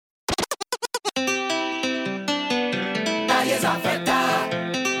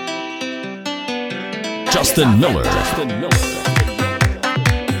Justin Miller.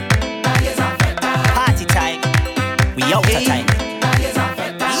 Party time. We out of time.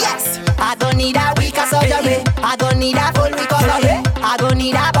 Yes. I don't need a week of surgery. I don't need a full recovery. I don't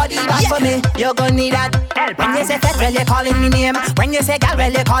need a body back for me. You're gonna need that. When you say fat, well you calling me name. When you say gal,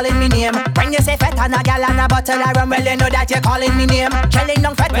 well you calling me name. When you say fat and a gal and a bottle of rum, well you know that you're calling me name. Shelling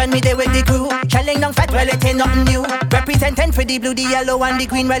down fat when me there with the crew. Shelling down fat, well it ain't nothing new. Representing for the blue, the yellow and the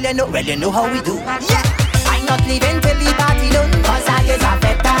green. Well you know how we do. Yeah. I'm not leaving till the party done. Cause I is a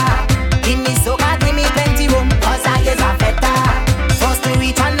feta. Give me soca, give me plenty room. Cause I is a feta. First to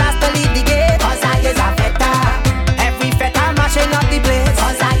reach and last to leave the gate. Cause I is a feta. Every feta mashing up the place.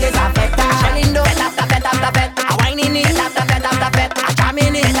 Cause I is a feta. Shelling down feta after feta after feta. I whining it after feta after feta. I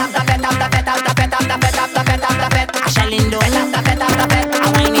jamming it after feta after feta after feta after feta after feta after feta. I shelling down feta after feta after feta. I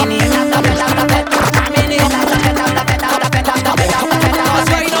whining it after feta after feta. I jamming it after feta after feta after feta after feta after feta. Cause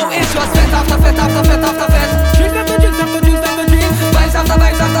right now it's just feta after feta after feta after feta. Vibes after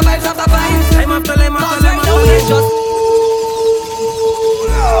vibes after vibes after vibes. Lime after lime after lime after lime. It's just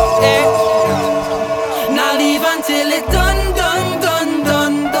now leave until it done.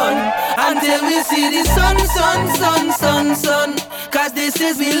 Until we see the sun. Cause this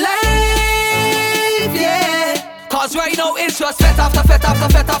is me life, yeah. Cause right now it's just fet after fet after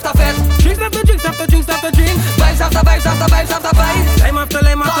fet after fet. Drinks after drinks after drinks after drinks. Vibes after vibes after vibes after vibes. Lime after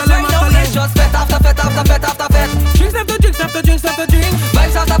lime after lime after lime. It's just fet after fet after fet after fet. Drinks after drinks after drinks after drinks.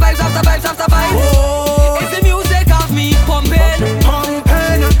 Vibes after vibes after vibes after vibes. Oh, it's the music of me pumping,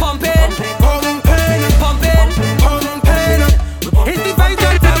 pumping, pumping, pumping, pumping, pumping. It's the vibes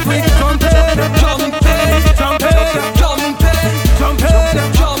that have me jumping, jumping, jumping, jumping,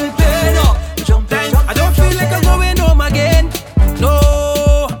 jumping, jumping. I don't feel like I'm going home again. No,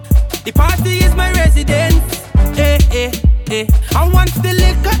 the party is my residence. I want the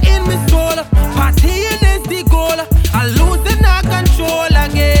liquor in my soul. Partying is the goal. I losing all control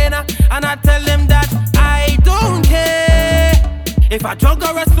again. And I tell them that I don't care if I drunk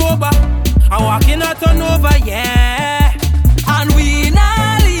or a sober. I'm walking out on over, yeah. And we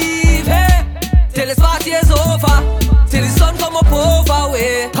not leave, till this party is over, till the sun come up over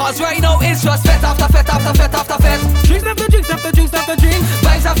way. Cause right now it's just fet after fet after fet after fet. Drinks after drinks after drinks after drinks.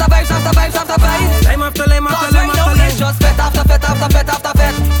 Vibes after vibes after vibes after vibes. Lime after lime after lime after lime. It's just fet after fet after fet after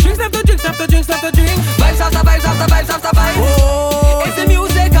fet. Drinks after drinks after drinks after drinks. Vibes after vibes after vibes after vibes. Oh, it's the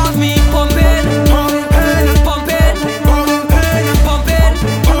music of me pumping, pumping, pumping, pumping, pumping,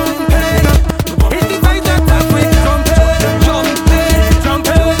 pumping. It's the vibe that have me jumping, jumping,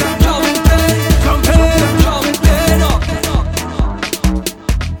 jumping, jumping, jumping, jumping.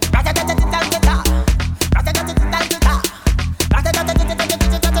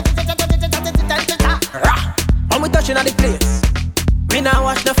 When we touching at the place, we now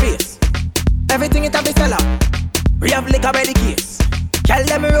wash the face. Everything it have be sell out. We have liquor by the case. Girl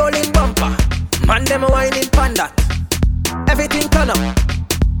them rolling bumper, man them whining panda. Everything turn up,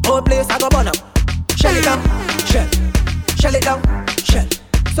 whole place I go burn up. Shell it down, shell, shell it down, shell.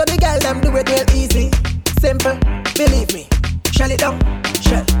 So the girl them do it real easy, simple, believe me. Shell it down,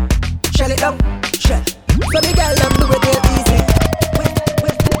 shell, shell it down, shell. So the girl them do it real easy.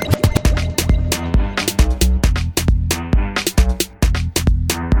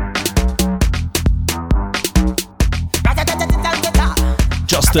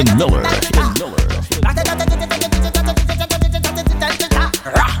 Justin Miller.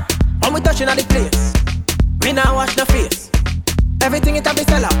 When we touching at the place, we now wash the face. Everything it have be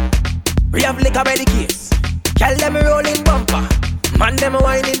sell out. We have liquor by the case. Girl them rolling bumper, man them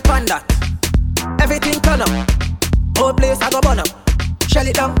whining panda. Everything turn up, whole place I go burn up. Shell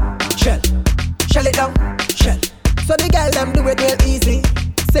it down, shell, shell it down, shell. So the girl them do it real easy,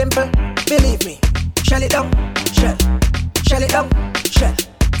 simple, believe me. Shell it down, shell, shell it down, shell.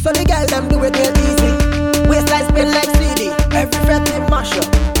 So the girl them do it real easy. Waistline spin like CD, every fret in mash up.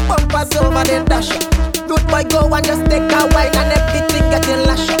 Bumpers over the dash up. Root boy go and just take a wine and everything getting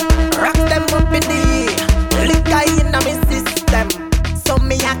lash up. Rock them up in the air, liquor in my system. So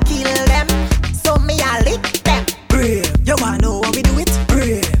me a kill them, so me a lick them. Brave, you wanna know how we do it?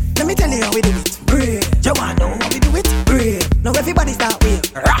 Brave, let me tell you how we do it. Brave, you wanna know how we do it? Brave, now everybody start with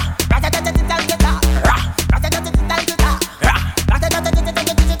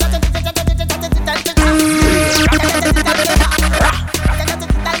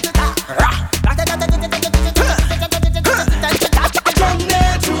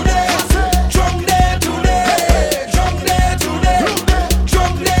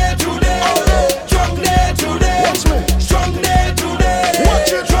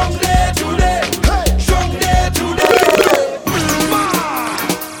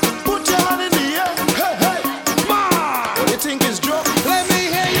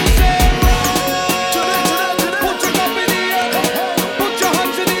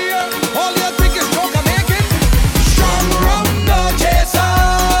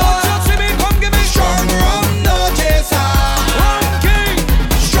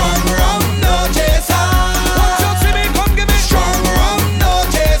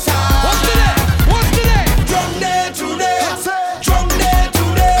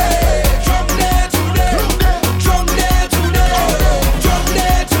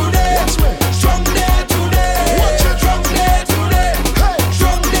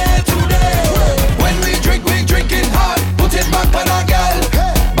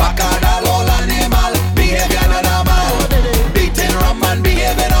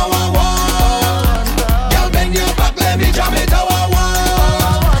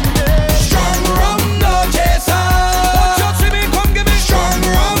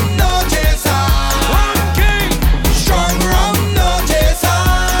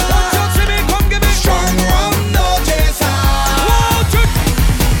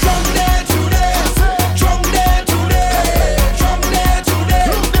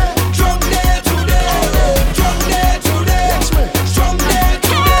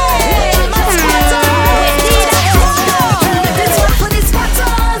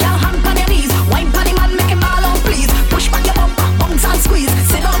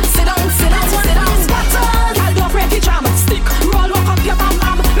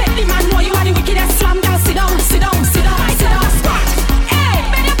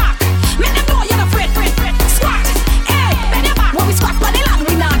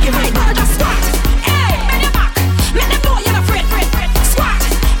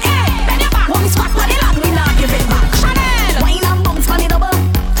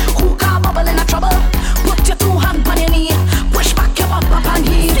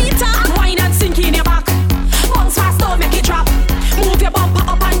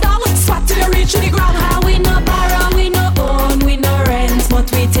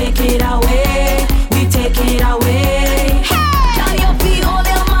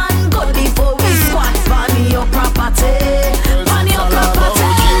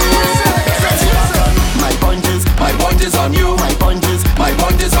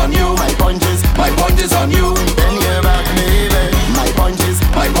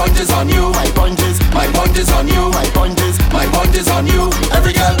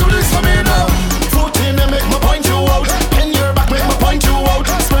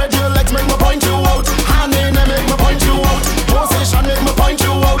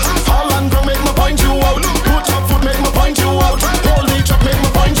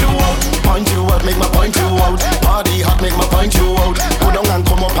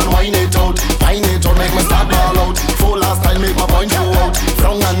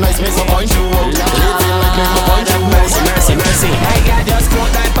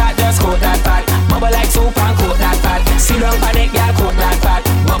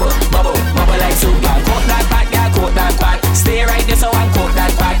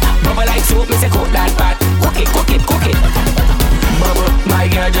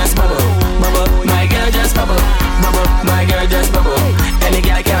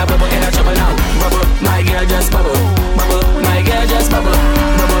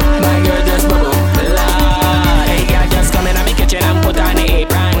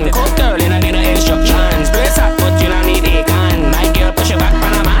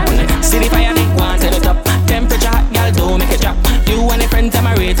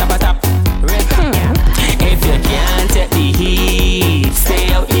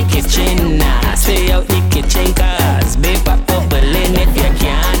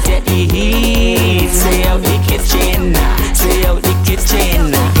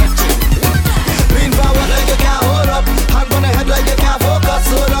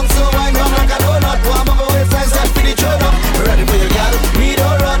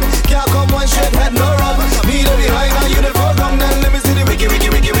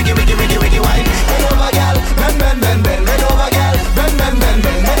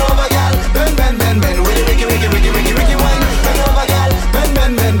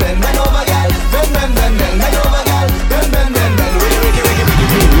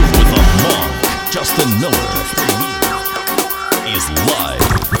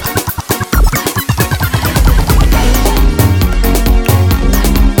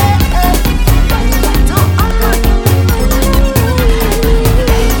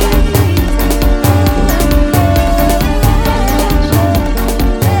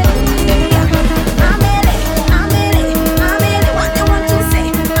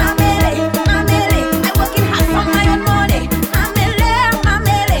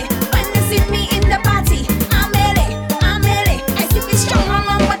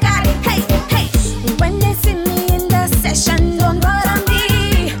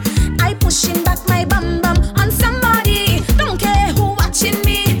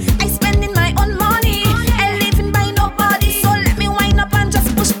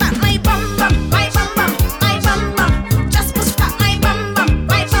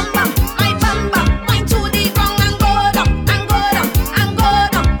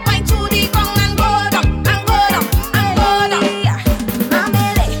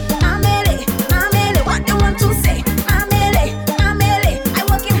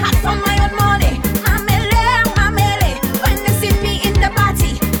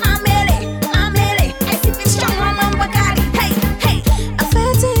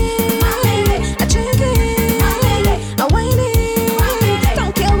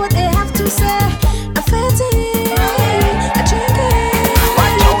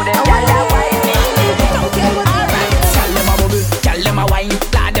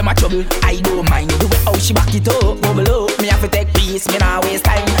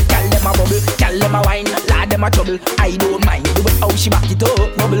model. I don't mind the way how she back it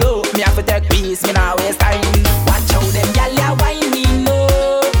up. No below, me have to take peace, me now waste time. Watch how them gyal ya whining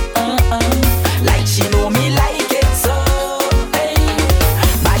low, like she know me like it so. Hey,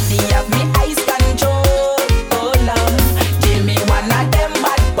 body have me eyes control. Oh Lord, give me one of them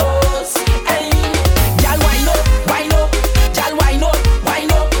bad boys. Hey, gyal wind up, gyal wind up,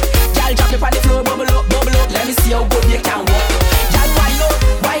 gyal drop it on the floor, bubble up. Let me see how good you can walk. Gyal wind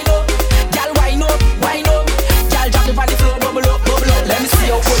up, gyal wind up, gyal drop it on the floor, bubble up. Let me see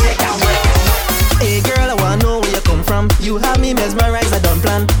how good you can walk. Hey girl, I wanna know where you come from. You have me mesmerized, I don't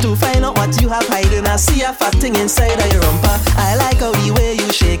plan to find out what you have hiding. I see a fat thing inside of your rumpa. I like how the way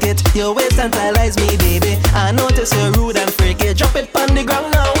you shake it. Your waist tantalize me, baby. I notice you're rude and freaky. Drop it on the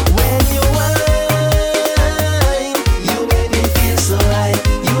ground now. When you whine, you make me feel so high.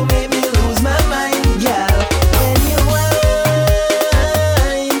 You make me lose my mind, girl. When you whine,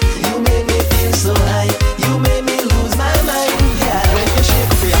 you make me feel so high. You make me lose my mind, girl. When you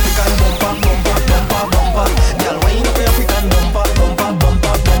shake up your African bumper, girl, wind up your African bumper.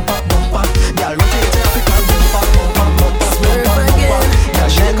 Girl, rotate your African bumper. Girl,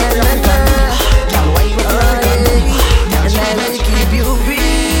 shake up your African bumper. Girl, wind up your African bumper. Girl, And I will keep you real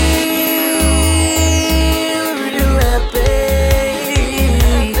happy.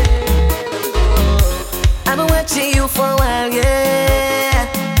 I've been watching you for a while, yeah.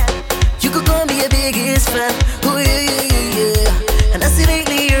 You could call me your biggest fan. Oh yeah. And I see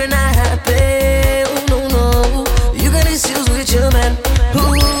lately you're not happy. Oh no. You got issues with your man.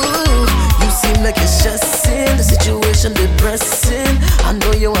 Ooh, you seem like you're stressing. The situation depressing. I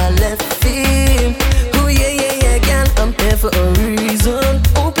know you are left feeling. Oh yeah, girl, I'm here for a reason.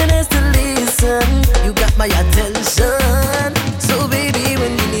 Openness to listen. You got my attention. So baby,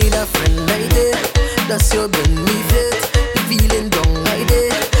 when you need a friend like that, that's your benefit. You feeling down like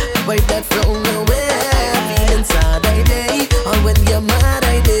that, wipe that frown away. Feeling sad like that, or when you're mad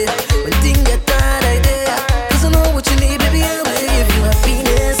like that, when things get hard like that. 'Cause I know what you need, baby, I will give you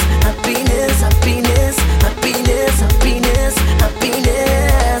happiness.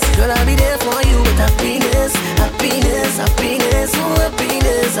 Girl, I'll be there for you with happiness. Oh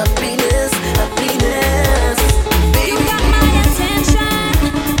happiness. Baby, you got my attention,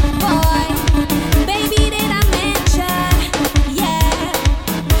 boy. Baby, did I mention? Yeah,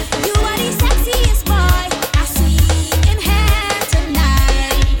 you are the sexiest boy I see in here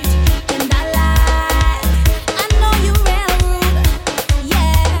tonight. And I know you real rude.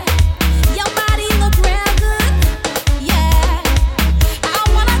 Yeah, your body look real good. Yeah, I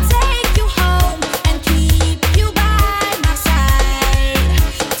wanna take you home and keep you by my side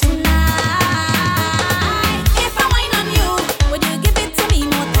tonight. If I whine on you, would you give it to me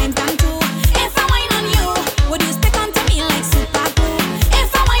more times than two? If I whine on you, would you stick onto me like super glue?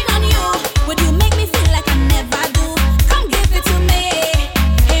 If I whine on you, would you make me feel like I never do? Come give it to me.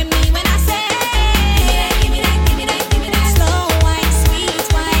 Hear me when I say, give me that, give me that, give me that, give me that. Slow wine, sweet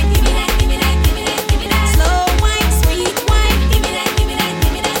wine. Give me that, give me that, give me that, give me that. Slow wine, sweet wine. Give me that, give me that,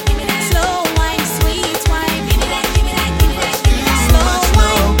 give me that, give me that. Slow wine, sweet wine. Give me that, give me that, give me that, give me that. Slow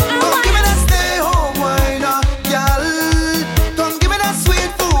wine. I Come want give me that stay home wine, girl. Come give me that sweet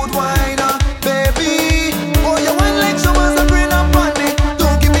food wine, baby. Oh, you wine like she was a brain up on it.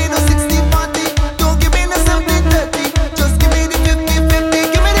 Don't give me no 60-40, don't give me no 70-30. Just give me the 50-50.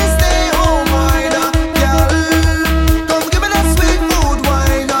 Give me the stay home wine, girl. Come give me that sweet food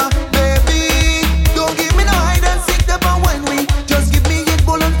wine, baby. Don't give me no hide and seek the bar when we. Just give me it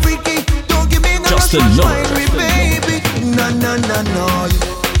full and freaky. Don't give me no Justin rush Miller. wine, baby. No.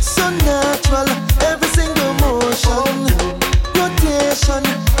 So natural, every single motion, rotation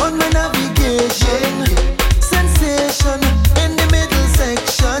on my navigation, sensation in the middle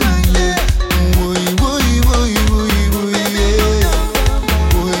section. Yeah. Woy,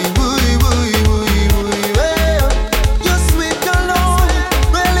 yeah. Your sweet cologne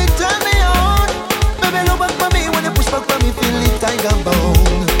really turn me on. Baby, look back for me when you push back for me, feel the tiger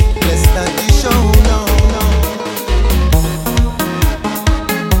bone. Let's start the show now.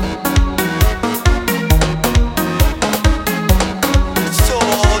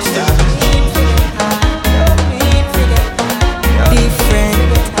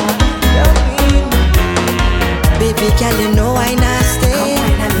 baby girl, you know I nasty. Come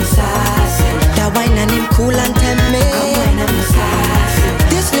wine and be sassy. That wine and him cool and tempt me. Come wine and be sassy.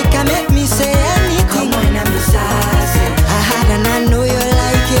 This liquor make me say anything. Come wine and be sassy. I had and I know you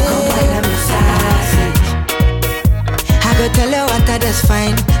like it. Come wine and be sassy. I go tell you what I just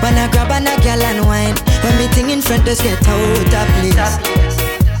fine. When I grab on a girl and wine. When me thing in front just get out of place.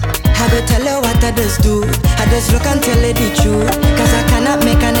 I go tell you what I just do. I just look and tell you the truth. 'Cause I cannot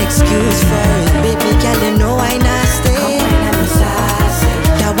make an excuse for it. Baby girl, you know I know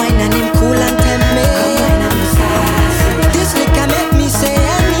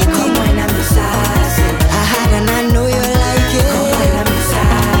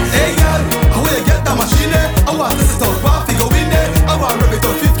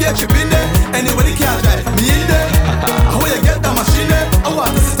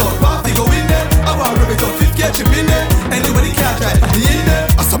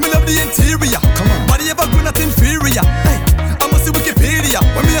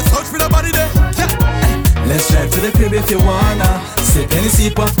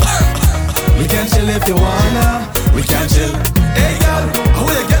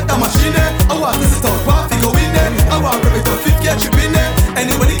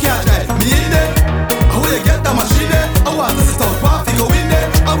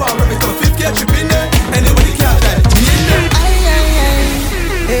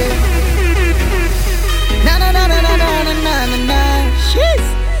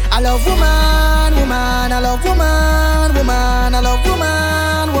love woman, woman, I love woman, woman, I love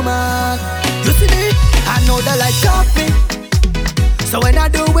woman, woman. You see me? I know that like chopping. So when I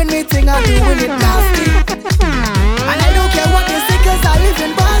doing me thing, I doing it nasty. And I don't care what they say, cause I live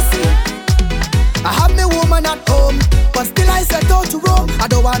in Bossy. I have me woman at home, but still I set out to roam. I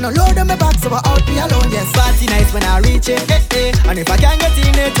don't wanna load on my back, so I out me alone. Yes, party nights when I reach it, And if I can't get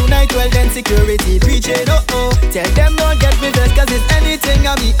in it tonight, well then security preach it, Tell them don't get me vexed, cause it's anything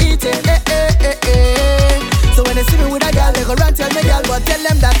I be eating, So when they see me with a girl, they go run tell me girl, but tell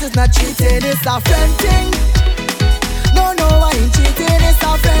them that it's not cheating, it's a friend thing. No, I ain't cheating, it's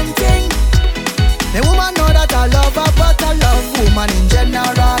a friend thing. The woman know that I love her, but I love woman in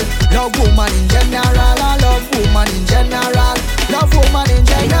general. Love woman in general, I love woman in general. Love woman in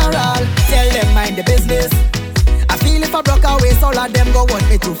general. Tell them mind the business. I feel if I broke her waist, all of them go want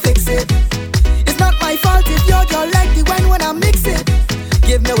me to fix it. It's not my fault if your girl like the wine when I mix it.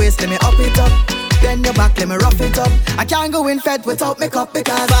 Give me waist, let me up it up. Bend your back, let me rough it up. I can't go in fed without makeup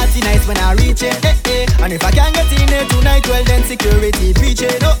because party nights when I reach it, And if I can't get in it tonight, well then security breach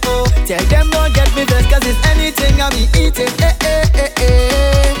it, Tell them don't get me vexed cause it's anything I be eating,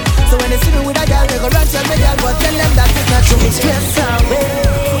 So when they see me with a girl, they go run tell me girl, but tell them that it's not true. Put me stress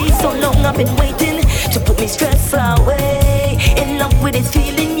away. So long I've been waiting to put me stress away. In love with this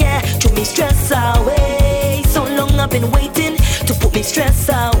feeling, yeah. To me stress away. So long I've been waiting to put me stress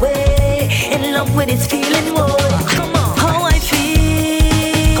away. In love with this feeling, whoa. Come on, how I feel,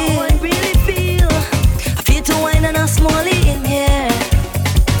 how I really feel. I feel to wine and a smalley in here.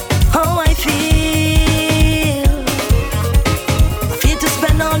 How I feel, I feel to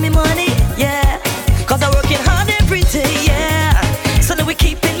spend all my money, yeah. Cause I'm working hard every day, yeah. So that we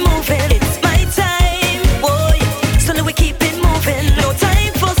keep it moving. It's my time, boy. So that we keep it moving. No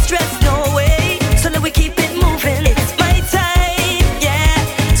time for stress, no way. So that we keep it moving. It's my time, yeah.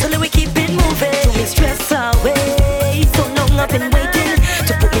 So that we keep it moving. To me stress away. So long I've been waiting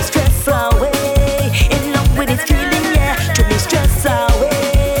to put me stress away. In love with this feeling, yeah. To me stress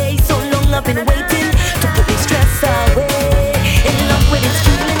away. So long I've been waiting to put me stress away. In love with this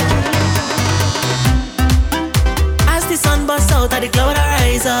feeling. As the sun busts out of the cloud, I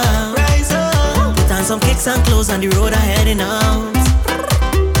rise up. Put on some kicks and clothes on the road I'm heading out.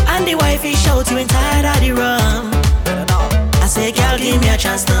 And the wifey shout, you ain't tired of the rum. I say, girl, give me a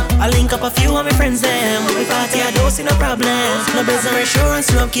chance now. I link up a few of my friends them. We party, I don't see no problems. No bills or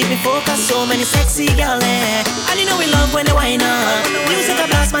insurance, love keep me focused. So many sexy girls there. And you know we love when they wind up. Music a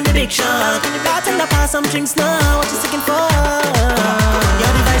blast, man, the big shot. Bartender pass some drinks now. What you sticking for?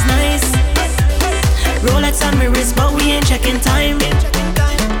 Your device nice. Rolex on my wrist, but we ain't checking time.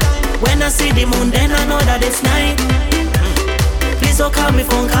 When I see the moon, then I know that it's night. Please don't call me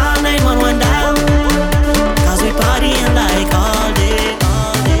phone, call 911 dial. Cause we partying like all day,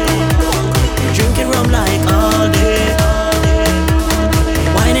 drinking rum like all day,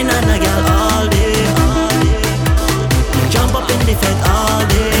 whining on a girl all day, jump up in the bed all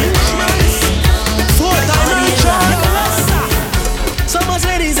day. 4,000 shots. So much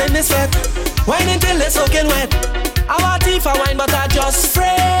ladies in this fed, whining till they're soaking wet. I want teeth for wine, but I just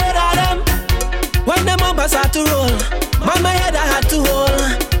afraid of them. When the bumpers start to roll, man, my head I had to hold.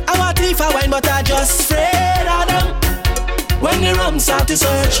 I want teeth for wine, but I just afraid of them. When the rum start to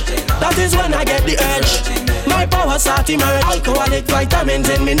surge, that is when I get the urge. My power start to emerge, alcoholic vitamins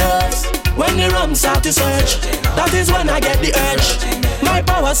in me nerves. When the rum start to surge, that is when I get the urge. My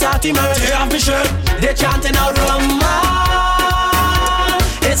power start to emerge. Tear off my shirt, they chanting out rum.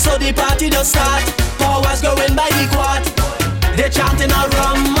 It's so the party just start. Powers going by the quad. They chanting out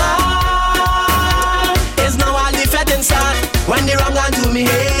rum. It's now all the fetting start. When the rum gone to me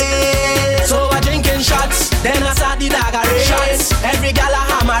head, so I drinking shots. Then I start the dagger shots. Every gal a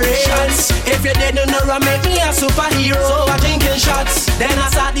hammer shots. If you didn't know rum, make me a superhero. So I drinking shots. Then I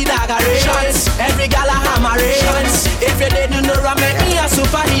start the dagger shots. Every gal a hammer shots. If you didn't know rum, make me a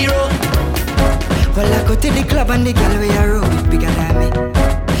superhero. Well, I go to the club and the girl where I roll it bigger than me.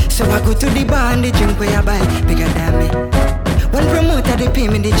 So I go to the bar and the drink where I buy bigger than me. One promoter they pay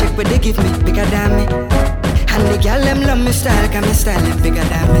me the check where they give me bigger than me. And the girl them love me style, cause me style them bigger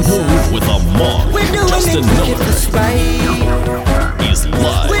than me. Move with a mob. We're doing Justin it wicked Miller for spite. is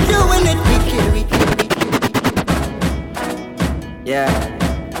live. We're doing it wicked. Yeah.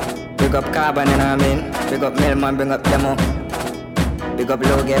 Big up Carbon, you know what I mean? Big up Millman, bring up Demo. Big up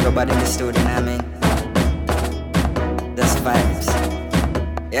Logie, everybody in the studio, you know what I mean? That's vibes.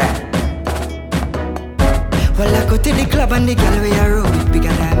 Yeah. Well, I go to the club and the girl where I roll it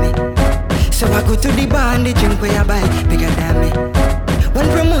bigger than me. So I go to the bar and the drink where I buy bigger than me. One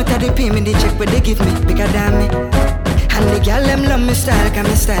promoter they pay me the check where they give me bigger than me. And the girl them love me style, cause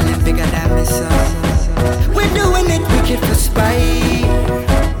me style them bigger than me son. We're doing it wicked for spite.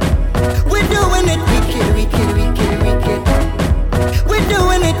 We're doing it wicked, wicked, wicked, wicked. We're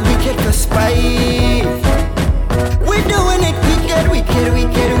doing it wicked for spite. We're doing it wicked, wicked,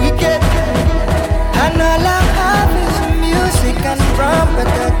 wicked, wicked. And all I have is music and rum, but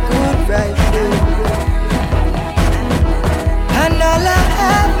that good right here. And all I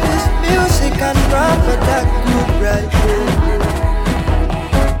have is music and rum, but that good right here.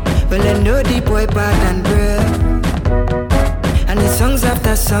 Well, I know the boy bad and brave, and the songs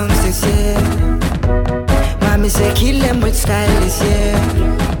after songs this year. Mommy say kill them with style this year,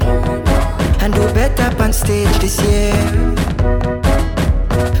 and do better on stage this year.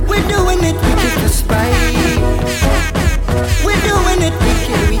 We're doing it wicked for spite. We're doing it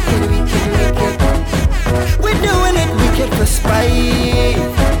wicked, wicked, wicked, wicked. We're doing it wicked for spite.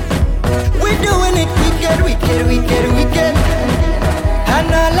 We're doing it wicked, wicked, wicked, wicked. And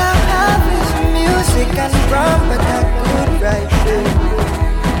all I have is music and rum, but that good right here.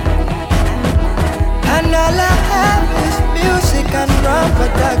 And all I have is music and rum,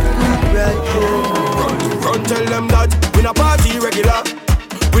 but that good right here. Run, tell them that we not party regular.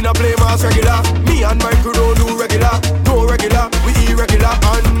 We not play mass regular. Me and my crew don't do regular. No regular, we irregular.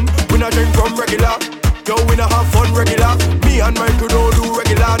 And we not drink from regular. Yo, we not have fun regular. Me and my crew don't do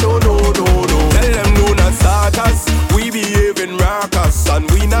regular. No, no, no, no. Tell them do not start us. We behaving raucous. And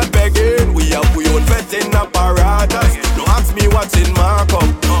we not begging. We have we own vetting apparatus. Don't ask me what's in markup.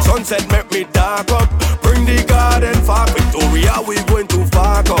 Sunset make me dark up. Bring the garden for Victoria. We going to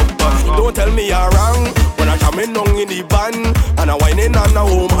fuck up. Don't tell me you're wrong. When I jamming down in the band and I whining on a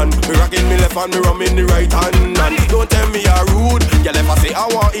woman, me rocking me left and me rum in the right hand. And don't tell me you're rude. Girl, if I say I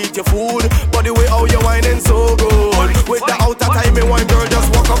want eat your food, but the way how you whining so good. With the outer time, me one girl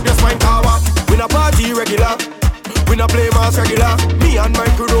just walk up, just find power. We not party regular. We not play mass regular. Me and my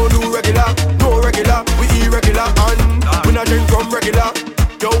crew don't do regular. No regular, we irregular. And we not drink from regular.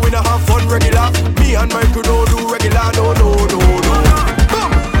 Yo, we not have fun regular. Me and my crew don't do regular. No, no, no, no.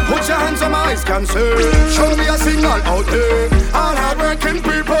 Put your hands on my eyes can see. Show me a signal out there. All hard-working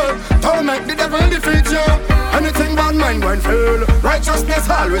people, don't make the devil defeat you. Anything bad mind won't fail. Righteousness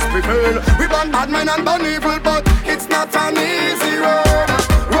always prevail. We burn bad men and burn evil, but it's not an easy road.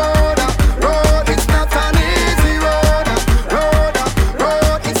 Road, it's not an easy road.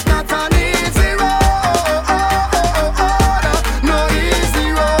 Road, it's not an easy road. No easy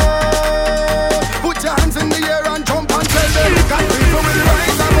road. Put your hands in the air and jump and tell them that people will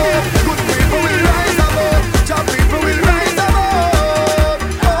rise above. Good people will rise above. Job people will rise above.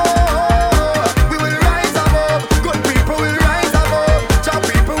 We will rise above. Good people will rise above. Job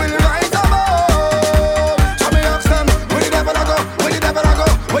people will rise above. So me ask them, where the devil I go? Where the devil I go?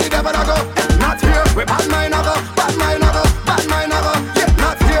 Where the devil I go? Not here, we bad mind I go. Bad mind I go. Bad mind I go. Yeah,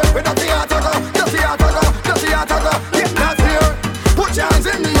 not here, we dirty heart I go. Dirty heart I go. Dirty heart I go. Yeah, not here. Put your hands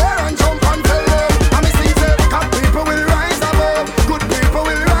in the air and jump and tell them. And me sing say, God people will rise above. Good people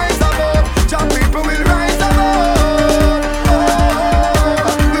will rise above. Job people will rise above.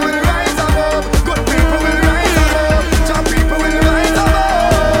 We will rise above. Good people will rise above. Job people will rise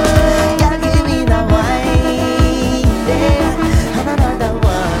above. Girl, give me the wine, yeah. And another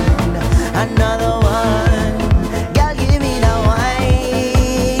one, another one. Girl, give me the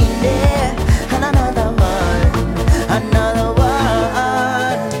wine, yeah. And another one, another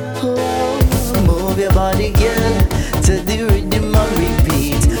one. Oh, move your body, girl, to the rhythm of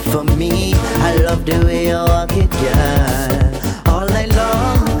repeat. For me, I love the way you walk it, girl. All night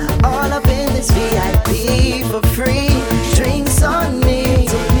long, all up in this VIP for free. Drinks on me,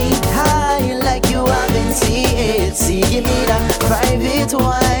 take me high like you haven't THC. Give me that private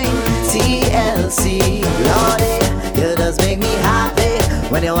wine, TLC. Lordy, you just make me happy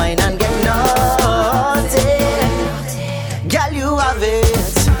when you wine and get naughty. Girl, you have it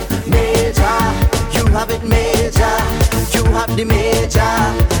major, you have it major, you have the major,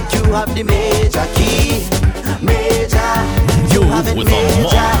 you have the major key, major, you have it with a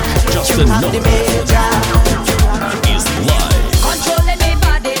major, mark, just you have enough. the major, you have Is live. Control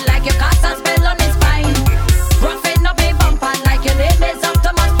anybody like you cast a spell on his spine. Roughing up a bumper like your name is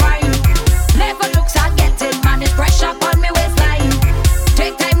Optimus Prime. Never looks are getting man, it's pressure on me waistline.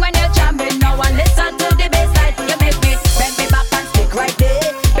 Take time when you're jamming, now and listen to the bassline. You make me bend me back and stick right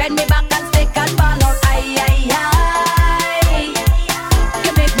there. Bend me back and stick and ball out, aye, aye, aye.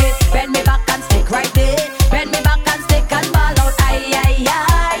 You make me bend me back and stick right there. Bend me back and stick and ball out, aye, aye,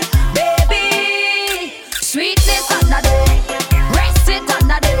 aye. Baby,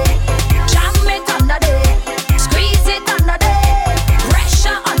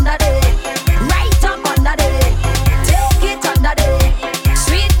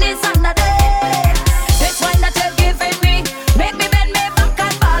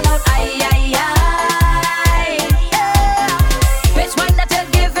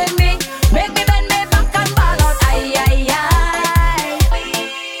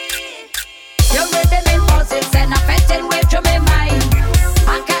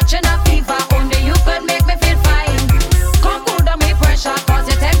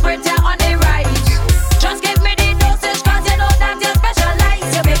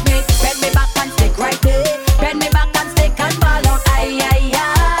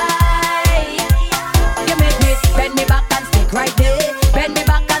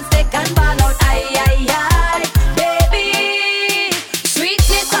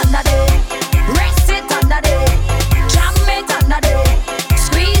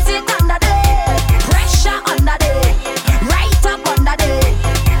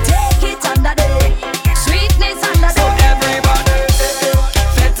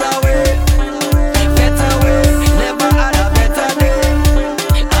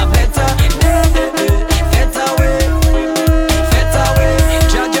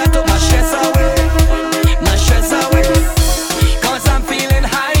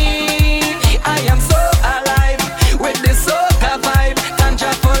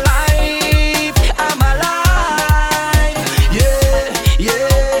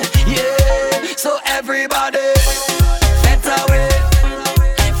 everybody. Better way,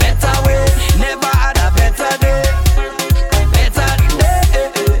 never had a better day. Better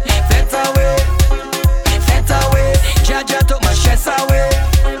way, Jaja took my stress away. I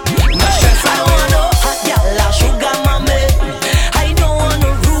want no hot gal, a sugar mommy. I don't want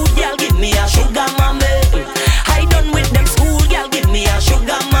no rude gal, give me a sugar mommy. I done with them school gal, give me a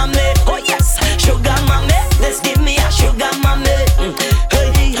sugar mommy. Oh yes, sugar mommy, let's give me a sugar mommy.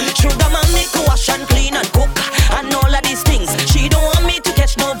 Hey, sugar mommy, go wash and clean and cook and all of these things. She don't want me to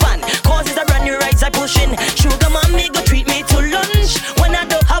catch no van, cause it's a brand new rides I pushing. Sugar mommy go treat me to lunch when I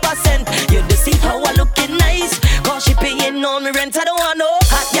don't have a cent. You just see how I looking nice, cause she paying all me rent. I don't want no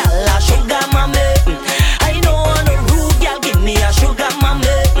hot gal, a sugar mommy. I don't want no rude gal, give me a sugar mommy.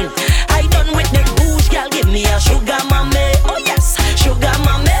 I done with them booze gal, give me a sugar mommy. Oh yes, sugar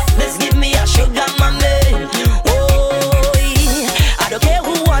mommy, let's give me a sugar mommy. Oh, I don't care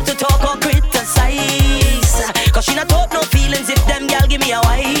who want to talk or criticize, cause she not talk no feelings if them gal give me a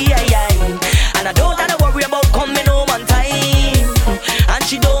why. And I don't have to worry about coming home on time. And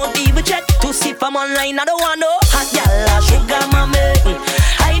she don't even check to see if I'm online. I don't want no hot gal, a sugar mommy.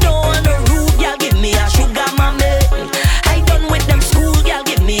 I don't want no rude gal, give me a sugar mommy. I done with them school gal,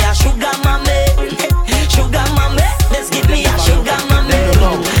 give me a sugar mommy. Sugar mommy, let's give me a sugar mommy.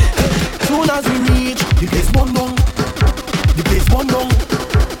 Soon as we reach the place burn down, the place burn down,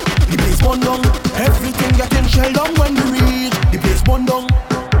 the place burn down. Everything getting shelled down when we reach the place burn down,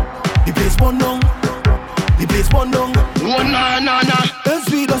 the place burn down, the place burn down. Oh na na na. As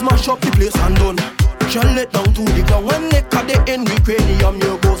we just mash up the place and done. Shell it down to the ground. When they cut it in the cranium,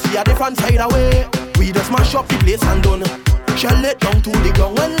 you go see a different side away. We just mash up the place and done. Shell it down to the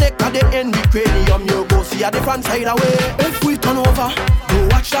ground. When they cut it in the cranium, you go see a different side away. If we turn over, go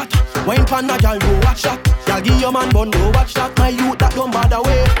watch that. Wine pan a gal, go watch that. Gal give your man bun, go watch that. My youth that don't bother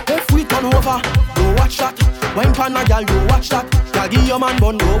way. If we turn over, go watch that. Wine pan a gal, go watch that. Gal give your man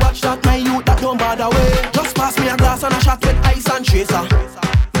bun, go watch that. My youth that don't bother way. Just pass me a glass and a shot with ice and chaser.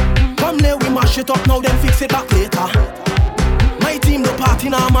 Come there, we mash it up now, then fix it back later. My team no party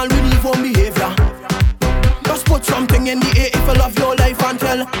normal, we leave on behavior. Just put something in the air if you love your life and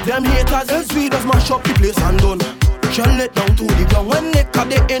tell them haters. As we just mash up the place and done. Shell it down to the ground. When they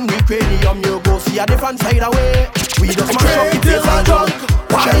cut it in the cranium, you go see a different side away. We just mash up the place and done.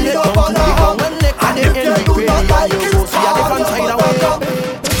 Shell it down to the ground. When they cut it in the cranium, you go see a different side away.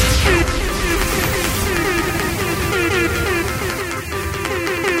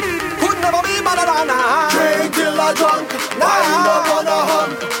 Drink till I drunk, wind up on a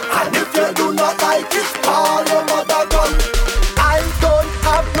hump. And if you do not like it, call your mother come. I don't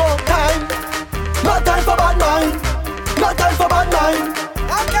have no time, no time for bad mind, no time for bad mind.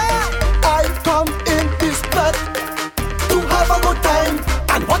 I come in this bed to have a good time,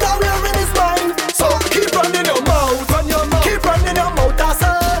 and what I wear is mine. So keep running your mouth, keep running your mouth, I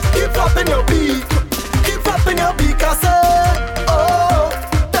say. Keep flapping your beak, I say. Oh,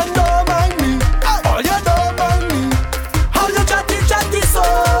 then don't mind me. Oh, you don't mind me. How you chatty so?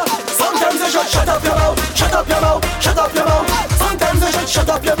 Sometimes you should shut up your mouth, shut up your mouth, shut up your mouth. Sometimes you should shut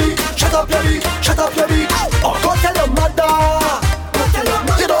up your beak, shut up your beak, shut up your beak. Or go tell your mother.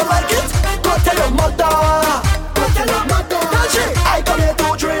 You don't like it? Go tell your mother. Go tell your mother. I come here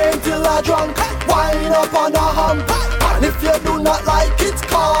to drink till I drunk, wind up on a hump. And if you do not like it,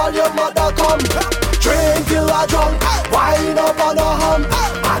 call your mother come. Drink till I drunk, wind up on a hump.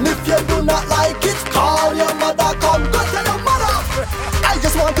 And if you do not like it, call your mother come. Go tell your mother. I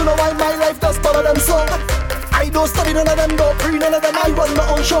just want to know why my life does follow them so. I don't study none of them, don't pre none of them, I run my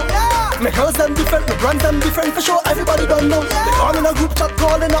own show. My girls them different, my brands them different for sure. Everybody don't know. They all in a group chat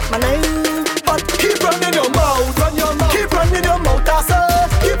calling up my name. But keep running your mouth, keep running your mouth, I say.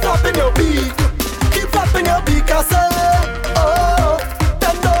 Keep flapping your beak, I say. Oh,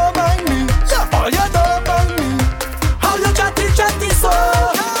 then don't mind me. Oh, you don't mind me. How you chatty so?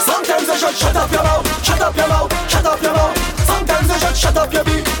 Sometimes you should shut up your mouth, shut up your mouth, shut up your mouth. Sometimes you should shut up your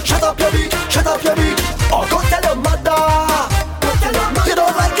beak, shut up your beak, shut up your beak. Or go tell your mother. You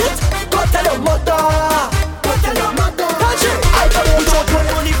don't like it? Go tell your mother. Go tell your mother. I come here to put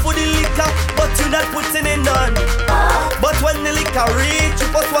money for the liquor, but you're not putting in none. But when the liquor reach, you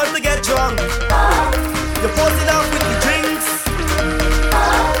first want to get drunk. You're posting out with the drinks,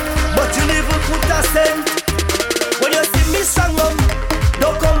 but you never put a cent. When you see me sing them,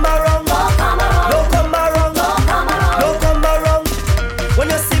 don't come around, don't come around, don't come around. When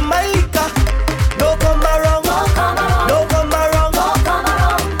you see my liquor, don't come around, don't come around.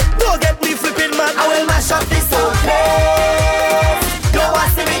 Don't get me flipping mad. I will mash up this whole place. You want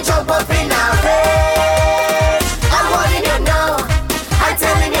to see me jump up in our place. I'm warning you now, I'm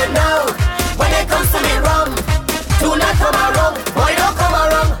telling you now. When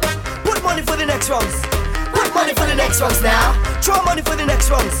the next rounds now. Throw money for the next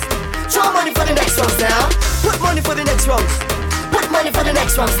rounds. Throw money for the next rounds now. Put money for the next rounds. Put money for the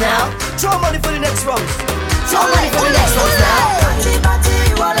next rounds now. Throw money for the next rounds. Throw money for the next rounds now. Party, party,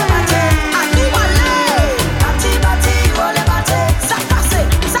 wale party. Ati wale. Party, party, wale party. Sak passe,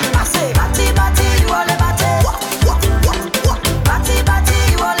 party, party, wale party. Party, party,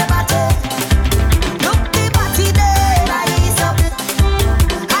 wale party. Look the party day, rise up.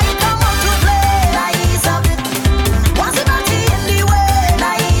 I come out to play, rise up. What's the party in the way,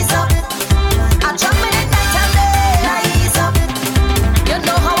 rise up. I jump in it night and day, rise up. You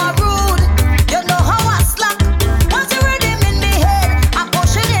know how I rude, you know how I slack. Once the rhythm in me head, I'm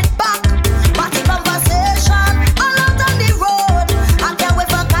pushing it back. Party conversation, all out on the road. I can't wait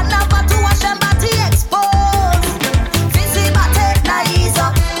for carnival to watch them party expose. Vincy Mas, nice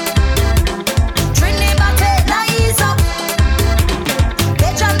up. Trini Bate, nice up.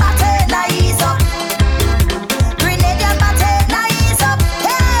 Cajun Bate, nice up. Grenadian Bate, nice up.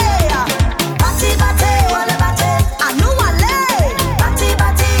 Hey, Bate, Bate, wale Bate. Anu wale. Bate,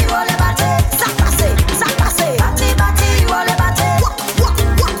 Bate, wale Bate. Sak passe, Bate, Bate, wale Bate.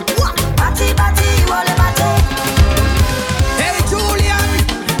 Bate, Bate, wale Bate. Hey Julian,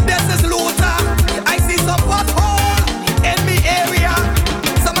 this is Luther. I see some pothole in me area.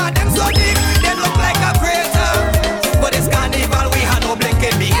 Some of them so deep, they look like a crater. But it's carnival, we had no blink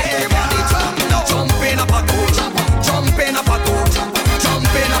in me area. Jump in a pothole, jump in a pothole,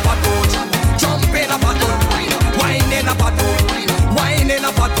 jump in a pothole, jump in a pothole, wine in a pothole, wine in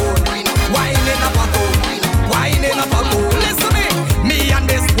a pothole, wine in a pothole, wine in a pothole. Listen me and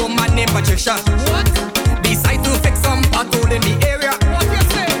this woman named Patricia. Decide to fix some pothole in the area.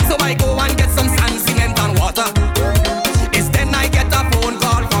 So I go and get some sand, cement and water. It's then I get a phone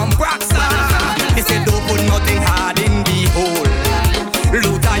call from Braxa. He said don't put nothing hard in the hole.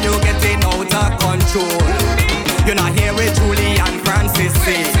 Luther, you getting out of control. You're not here with Julie and Francis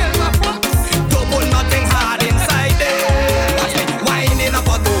say. Don't put nothing hard inside there. Wine in a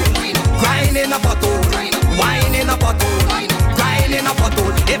bottle, grind in a bottle, wine in a bottle, grind in a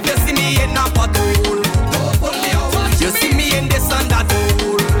bottle. If you see me in a bottle, don't pull me out. You see me in this and that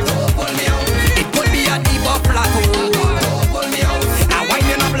hole, don't pull me out. It could be a deep or flat hole, don't pull me out. I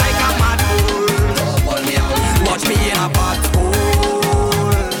winding up like a mad bull, don't pull me out. Watch me in a bottle,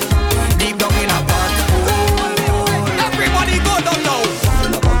 deep down in a bottle. Everybody go down now,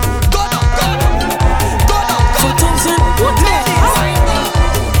 go down, go down, go down, go down. Ladies,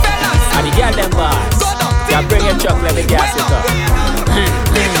 fellas, And the girl them boss. go down. Yeah, bring your truck, let me gas it up.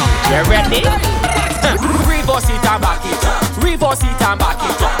 You ready? Reverse it and back it up. Reverse it and back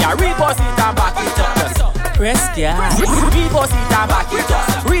it up. Yeah, reverse it and back it up. Press gas. Reverse it and back it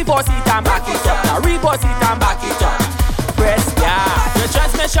up. Reverse it and back it up. Yeah, reverse it and back it up. Press gas. Your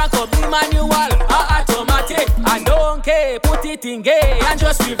transmission could be manual or automatic. I don't care. Put it in gear and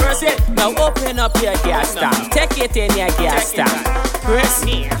just reverse it. Now open up your gas tank. Take it in your gas tank. Press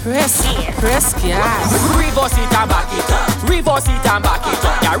gas. Reverse it and back it up. Reverse it and back it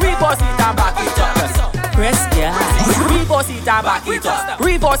up. Yeah, reverse it and back it up. Press gas. Reverse it and back it up.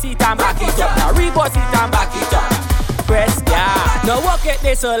 Reverse it and back it up. Now reverse it and back it up. Press gas. Now walk it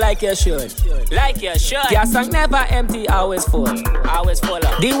this so like you should. Like you should. Gas tank never empty, always full. Always full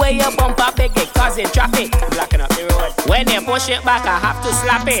up. The way you bump up it causing traffic. Blocking up the road. When you push it back, I have to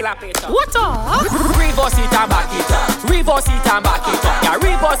slap it. What up? Reverse it and back it up. Reverse it and back it up. Yeah,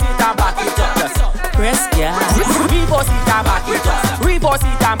 reverse it and back it up. Press gas. Reverse it and back it up. Reverse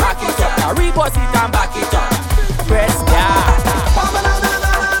it and back it up. Yeah, reverse it and back it up. Press gas.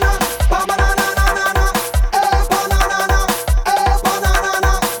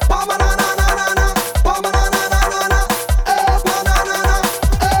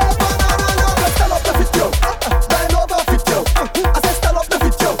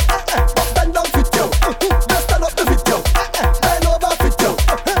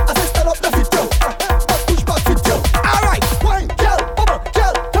 Alright, wine, girl, bubble,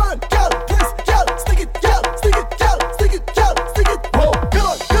 girl, turn, girl, twist, girl, stick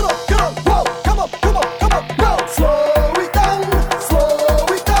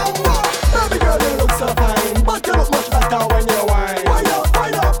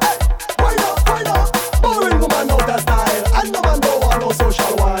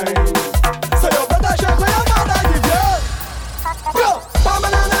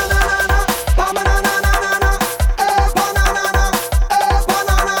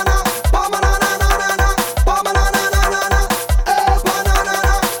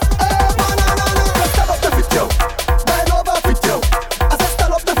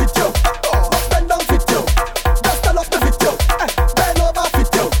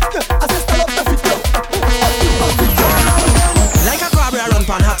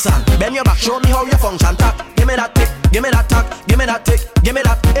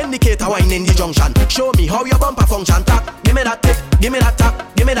indicator wine in the junction. Show me how your bumper function. Tap, give me that tick, give me that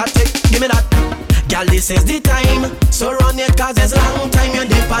tap, give me that tick, give me that. Girl, this is the time. So run it, cause it's long time you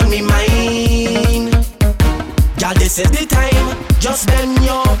dip on me mind. Girl, this is the time. Just bend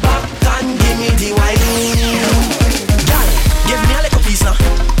your back and give me the wine. Girl, give me a little piece now.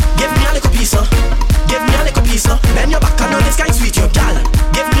 Give me a little piece now. Give me a little piece now. Bend your back and know this guy sweet you. Girl,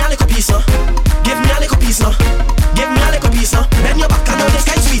 give me a little piece now. Give me a little piece now. Give me a little piece now. Bend your back and know this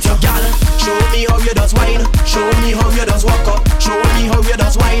guy sweet you. Girl, show me how you does wine. Show me how you does walk up. Show me how you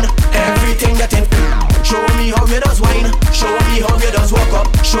does wine. Everything that in. Show me how you does wine. Show me how you does walk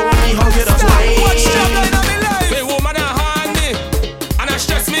up. Show me how you does wine. Hey, woman a handy and a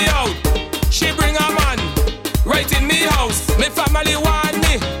stress me out. She bring a man right in me house. Me family want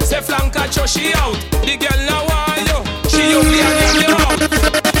me. Say flanka cho she out. The girl now want you. She only a give you out.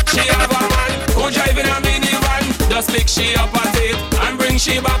 She have a man who driving a minivan. Just pick she up at it and bring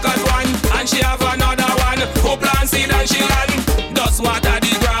she back at one. And she have another one who plant seed and she land. Just water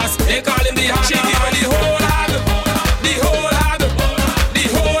the grass. They call him the hog. She give her the whole hog. The whole hog. The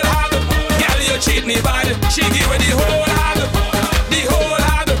whole hog. Girl, you treat me bad. She give her the whole hog. The whole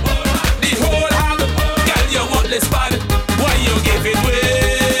hog. The whole hog. Girl, you worthless bad. Why you give it way?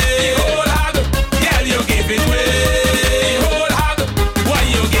 The whole hog. Girl, you give it way. The whole hog. Why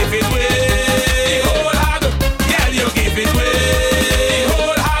you give it way? The whole hog. Girl, you give it way. The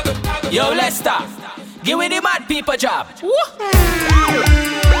whole hog. Yo, Lester, give me the mad people job.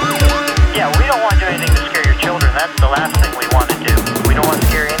 Yeah, we don't want to do anything to scare your children. That's the last thing we want to do. We don't want to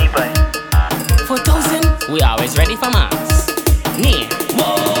scare anybody. 4,000, we always ready for mass. Nee,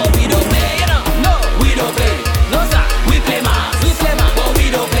 whoa, we don't play, you know. No, we don't play. No, sir, we play mass. We play mass, but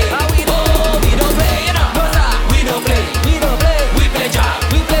we don't play. We don't play, you know. No, sir, we don't play. We don't play. We play job.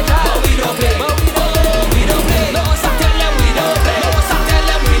 We play job, but we don't play. We don't play. No, sir, tell them we don't play. No, sir, tell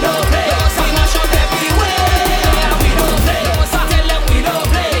them we don't play. No, sir, we mash up everywhere. We don't play. No, sir, tell them we don't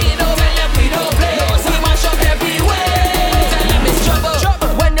play. No, tell them we don't play. No, sir, we mash up everywhere. Tell them it's trouble.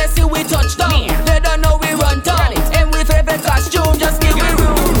 When they see we touch down, they don't know we run town. And we favorite costume, just give me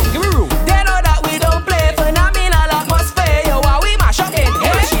room. They know that we don't play phenomenal atmosphere. Yo, while we mash up in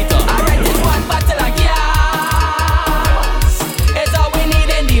here. Alright, this one battle like yes. It's all we need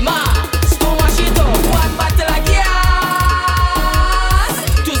in the mass. To mash it up, one battle like yes.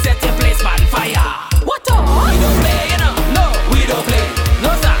 To set the place on fire. What up? We don't play, you know. No, we don't play. No,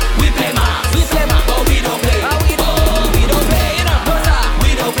 sir, we play mass. We play mass, but we don't play. We don't play, you know. No, sir, we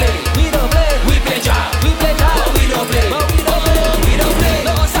don't play. We don't play. We play job. We play job, but we don't play. We don't play.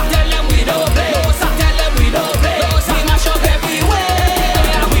 No, sir, tell them we don't play. No, sir, tell them we don't play. No, sir, we mash up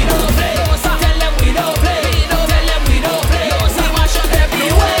everywhere. We don't play. No, sir, tell them we don't play. No, tell them we don't play. No, sir, we mash up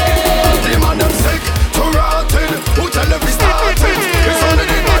everywhere. Them and them sick to rotted. Who tell them we started? It's only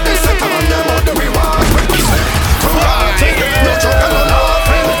the bad they set them and them out the reward. When we sick to rotted, no joke and no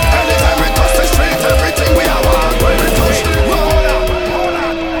laughing. Anytime we touch the street, everything we are want. When we touch the road,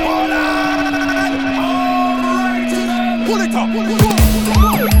 pull it up.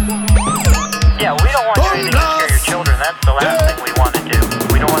 Yeah, we don't want to do anything to scare your children. That's the last thing we want to do.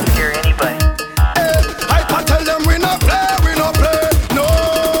 We don't want to scare anybody. I tell them we not play, we not play. No,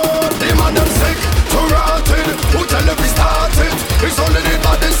 them and them sick to rotted. Who tell them we started? It's only the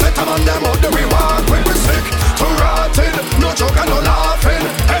bad they set them and them out the reward. When we sick to rotted, no joke and no laughing.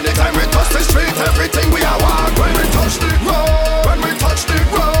 Anytime we touch the street, everything we are want. When we touch the road, when we touch the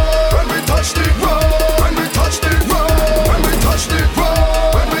road, when we touch the road, when we touch the road, when we touch the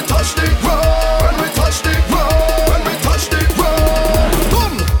road, when we touch the road, when we touch the road, when we touch the road.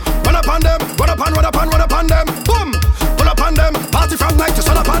 Boom! Run up on them, run up on them. Boom! Pull up on them, party from night to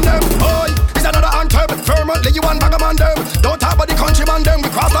sun up on them. Boy, it's another anthem. Firmly you one bag on them. Don't talk about the countryman them. We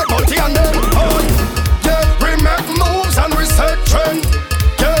cross like multi on them. Boy, yeah, we make moves and we set trend.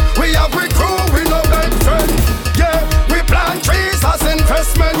 Yeah, we have we crew, we no bad friend. Yeah, we plant trees as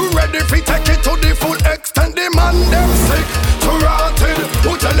investment. We ready fi take it to the full extent. The man them sick to rotted.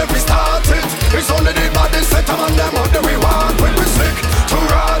 Who tell them we started? It's only the body set them and them out the reward. When we sick to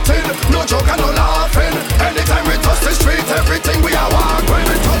rotted, no joke and no laughing. Anytime we touch the street, everything we are want. When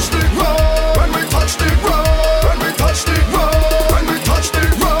we touch the road, when we touch the road, when we touch the road, when we touch the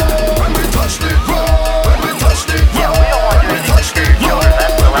road, when we touch the road, when we touch the road. Yeah, we don't want to do anything to scare your children.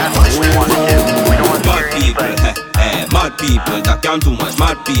 That's the last thing we want to do. We don't want to scare anybody. Mad people, that count too much.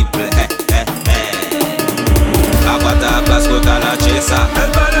 Mad people, Abata, Blasco, Tana, Chesa.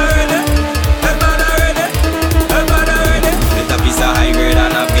 Everybody ready? Everybody ready? Everybody ready? Get a piece of high grade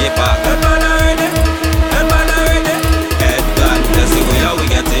and a paper. Everybody ready? Everybody ready? Head gun, just the way how we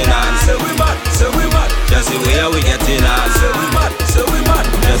getting on. Say we mad, say we mad. Just the way how we getting on. Say we mad, say we mad.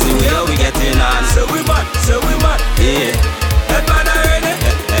 Just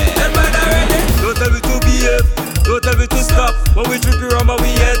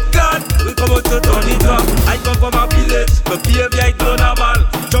carnival.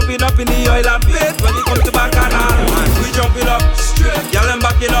 Jumping up in the oil and plate when it comes to bacchanal. We jumping up straight, y'all them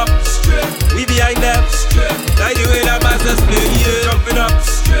backing up straight. We behind them straight, like the way that masters play. Yeah, jumping up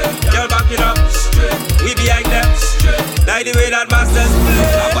straight, y'all backing up straight. We behind them straight, like the way that masters play.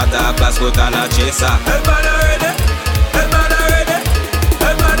 Apata, Glasgow, and a chaser. Help man already, help man already,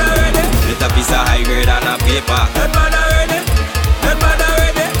 help man already. Little piece of high grade and a paper. Help man already, help man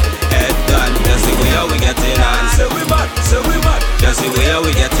already. Head done, just the way how we getting on. Say we mad, say we mad. Just the way how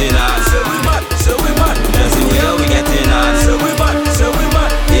we getting on. Say we mad, say we mad. Just the way how we getting on. Say we mad, say we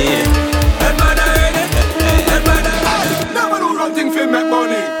mad. Yeah. Head man already, head man already. Never do wrong thing for make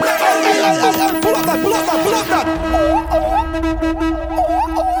money. Pull up that, pull up that, pull up that.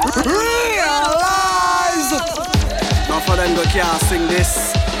 Realize. Now for them go can't sing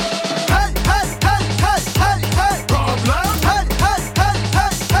this. Hey, hey, hey, hey, hey, hey. Problem. Hey, hey, hey,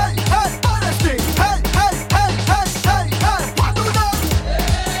 hey, hey, hey. Baddest thing. Hey, hey, hey, hey, hey, hey. What do that?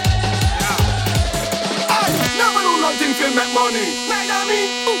 I never do wrong thing for make money. Neither me.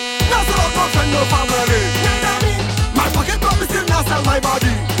 That's a lot of friend, no family. Neither me. My pocket promise still not sell my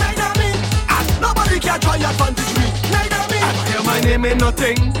body. Neither me. And nobody can try advantage me. Neither me. Ever hear my name in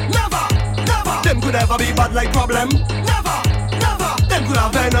nothing? Never, never. Them could ever be bad like Problem. Never, never. Them could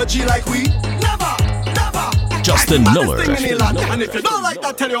have energy like we. Never, never. Justin Miller. And if you don't like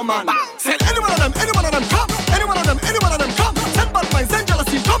that, tell your man. Send any one of them come. Any one of them come. Send bad minds, send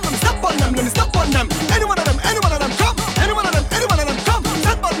jealousy, come. Let me step on them, let me step on them. Any one of them come. Any one of them come.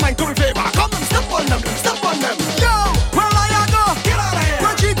 Send bad mind to me favor, come. Let me step on them, let me step on them. Yo, where I go? Get out of here.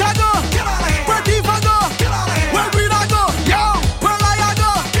 Where cheat I go? Get out of here. Where thief I go? Get out of here. Where greed I go? Yo, where I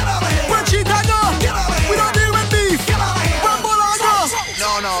go? Get out of here. Where cheat I go? Get out of here. We don't deal with beef. Get out of here. Where bull I go?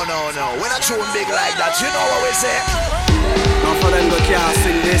 No. We're not too big like that. You know what we say? Now for them go can't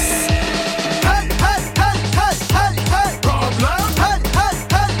sing this. Hey, hey, hey, hey, hey, hey. Problem. Hey, hey,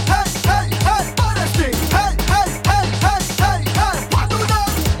 hey, hey, hey, hey. Baddest thing. Hey, hey, hey, hey, hey, hey. What do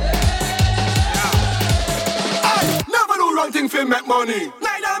that? I never do wrong thing for make money.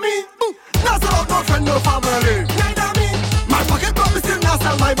 Neither me. Not about no friend, no family. Neither me. My pocket promise still not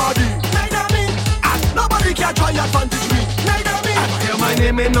sell my body. Neither me. And nobody can try advantage me. Neither me. Ever hear my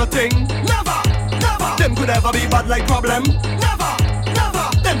name in nothing? Never, never. Them could ever be bad like Problem. Never, never.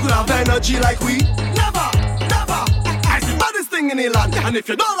 Them could have energy like we. Never, never. I see baddest thing in the land. And if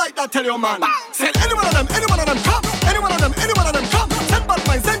you don't like that, tell your man. Send any one of them come. Any one of them come. Send bad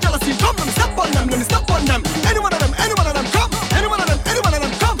minds, send jealousy, come. Let me step on them, let me step on them. Any one of them come. Any one of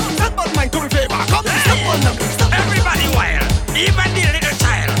them come. Send bad mind to me favor, come. Let me step on them, let me step on them. Everybody wild, even the little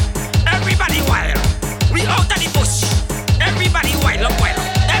child. Everybody wild, we out of the bush. Everybody wild up, wild up.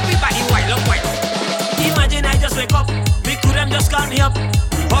 Everybody wild up, wild up. Imagine I just wake up, we couldn't just call me up.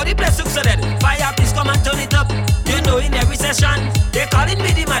 How the place looks so dead, fire please come and turn it up. You know in every session, they calling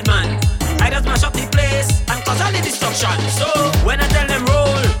me the madman. I just mash up the place and cause all the destruction. So when I tell them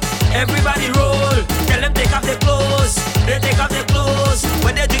roll, everybody roll. Tell them take off their clothes, they take off their clothes.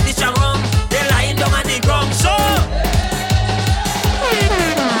 When they drink the strong rum, they lying down on the ground. So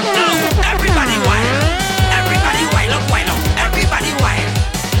now everybody wild, everybody wild up, wild up. Everybody wild,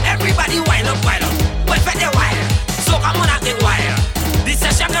 everybody wild up, wild up. Well, for the wild, so come on and get wild. This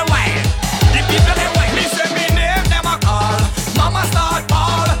session get wild, the people get wild. Me say me name them a call, mama start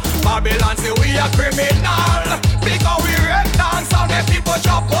ball. Babylon say we a criminal, because we rap dance and the people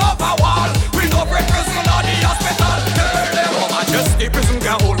jump over wall. We no break prison or the hospital. Tell them how much just the prison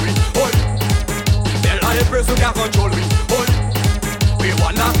can hold me. Hold, tell how the prison can control me. Hold, we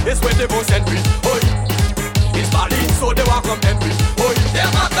wanna is where they won't send me. Hold, it's Berlin so they won't come envy. Hold,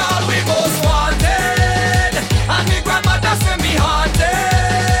 them a call we most wanted, and me grandmother say me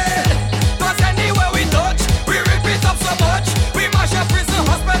haunted. 'Cause anywhere we touch, we rip it up so much. We mash up prison,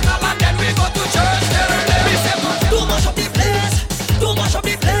 hospital, and then we go to church. Don't mash up the place, don't mash up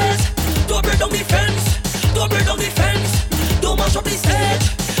the place. Don't break down the fence, don't break down the fence. Don't mash up the stage,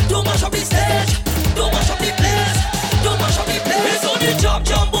 don't mash up the stage. Don't mash up the place, don't mash up the place. It's on the job,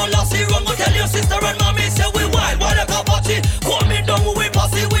 jumbo, lassie, run, go tell your sister and mommy. Say we wild, like a party. Coming down, we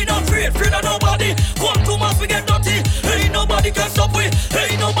posse, we not afraid of nobody. Come to us, we get dirty. Ain't nobody can stop we,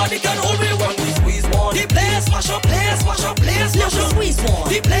 ain't nobody can hold me when we squeeze one. The place, mash up place, mash up place, mash up squeeze one.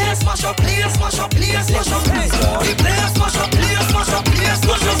 The place, mash up place, mash up place, mash up squeeze one. The place, mash up place, mash up place,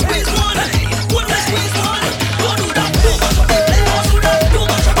 mash up squeeze one. Hey, when we squeeze one, don't do that. Don't mash up the place, don't do that. Don't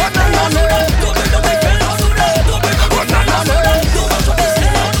mash up the place, don't do that. Don't break down the fence, don't do that. Don't break down the fence, don't do that. Don't mash up the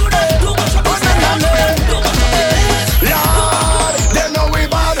stage, don't do that. Don't mash up the stage, don't do that. Don't mash up the place. Lord, they know we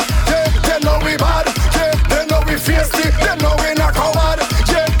bad, they know we bad, they know we feisty, they know we not coward.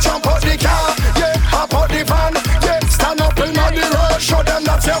 Jump out the car, hop out the van, stand up in the road.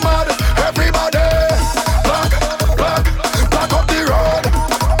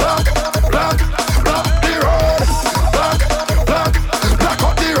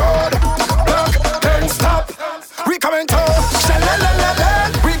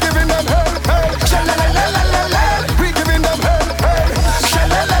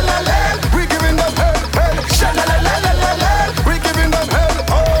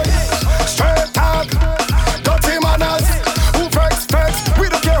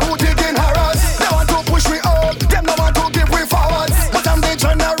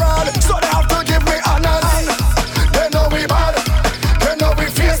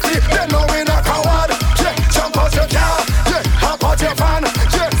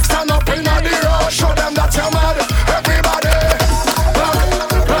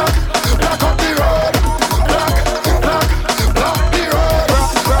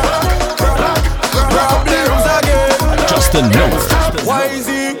 Why is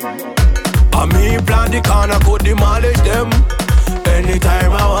it? I me plan the corner, could demolish them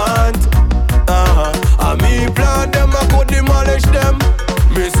anytime I want. I me plan them, I could demolish them.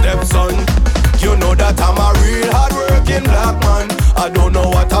 Me stepson, you know that I'm a real hard-working black man. I don't know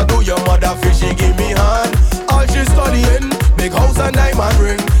what I do, your mother fishy give me hand. All she studying, big house and diamond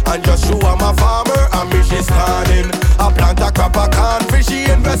ring. And just show I'm a farmer and me she scanning. I plant a crop, I can't fishy,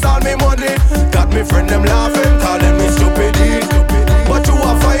 invest all me money. Got me friend them laughing, calling me stupid. But you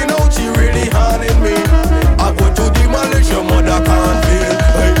a find out she really haunting me. I go to demolish your mother can't feel.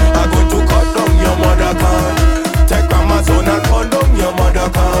 Hey, I go to cut down your mother can't. Take grandma's own and burn down your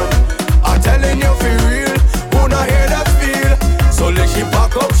mother can't. I'm telling you for real, who not hear that feel. So let she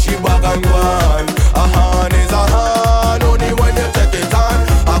pack up, she bag and go on. A hand is a hand, only when you take it on.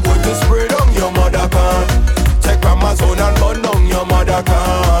 I'm going to spray down your mother can't. Take grandma's own and burn down your mother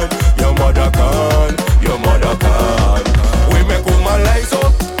can't. Your mother can't, your mother can't. We make woman lie so,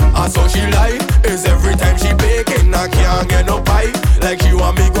 and so she lie. Is every time she baking, I can't get no pie. Like she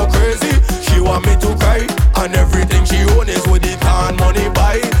want me go crazy, she want me to cry. And everything she own is with the can money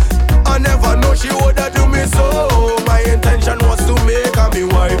buy. I never know she woulda do me so. My intention was to make her me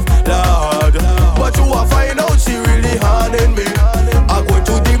wife, Lord. But you a find out she really haunting me. I'm going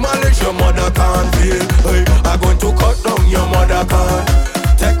to demolish your mother can't feel. Hey, I'm going to cut down your mother can't.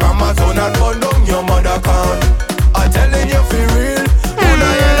 Take grandma's own and burn down your mother can't. I'm telling you for real, who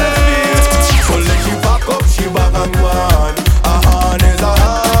not hear that feel. So let she back up, she back and go on. A hand is a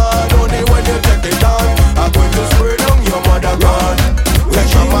hand, only when you take it on. I'm going to spray down your mother can't.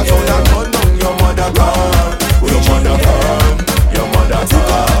 Take grandma's own and burn down your mother can't. Your mother can't, your mother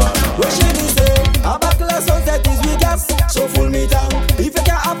can't. What she do say? A backless sunset is with gas, so full me down. If you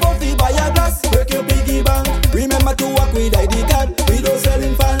can't afford to buy a glass, break your piggy bank. Remember to walk with ID card, we don't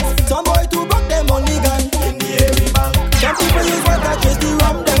selling fans. Some boy to block them on the gun in the airy bank. Some people use water chase the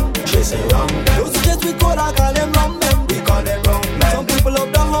rum them, chase the rum them. Those who chase we call and call them rum them, we call them rum them. Some people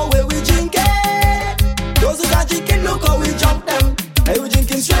up the hallway we drink it. Those who can't drink it, look how we jump them. Hey, we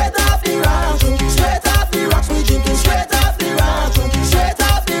drinking straight off the rock, drinking straight off the rocks. We drinking straight off the rock, drinking straight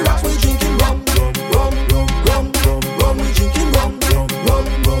off the rocks. We drinking rum, rum, rum, rum, rum, rum. We drinking rum, rum, rum,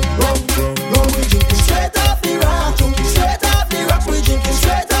 rum, rum, rum. We drinking straight off the rock, drinking straight off the rocks. We drinking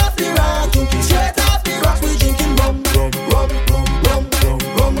straight off the rock, drinking straight off the rocks. We drinking rum, rum, rum, rum, rum, rum,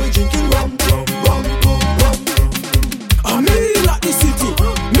 rum. We drinking rum, rum, rum, rum, rum. I me like the city,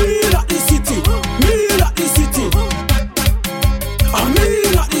 me like the city, me like the city. I me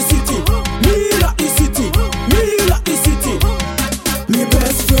like the city, me like the city, me like the city. Me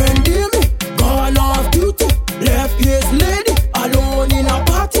best friend hear me, gone off duty, left his lady alone in a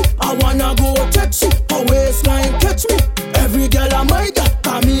party. I wanna go check she, her waistline catch me. Every girl I my girl,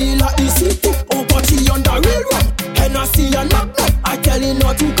 cause me like the city. Oh, but she on the real one, and I see her knock down. I tell her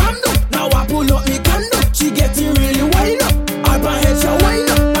not to come down. Now I pull up me condom, she getting really wild up. I my head she wind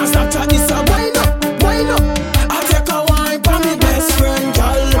up, and Snapchat is a wind up, wind up. I take a wine for me best friend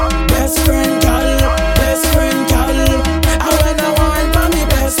girl, best friend girl, best friend girl. I when I wine for me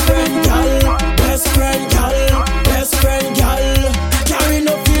best friend girl, best friend girl, best friend girl. Carry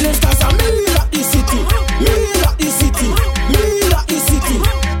no feelings 'cause I'm me like the city, me like the city, me like the city.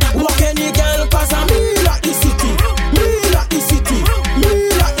 Walk any girl 'cause I'm me like the city, me like the city, me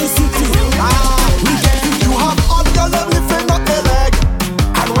like the city. You have all your love lifting up their leg,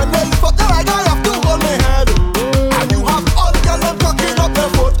 and when they lift up their leg, I have to hold my head. And you have all your love cocking up their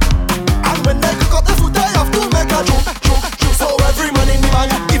foot, and when they cock up their foot, I have to make a joke. So every man in the man,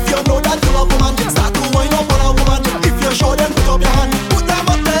 if you know that you love woman, start to wind up on a woman. If you show them, put up your hand, put them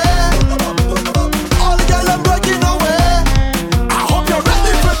up there. All your love breaking away. I hope you're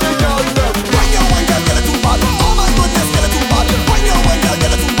ready for the girl. When you want girl, get it too bad. Oh my goodness, get it too bad. When you want girl,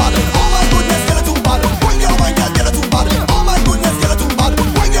 get it too bad. Oh my goodness, get it too bad. When you want girl, get it too bad. Oh my goodness, get it too bad.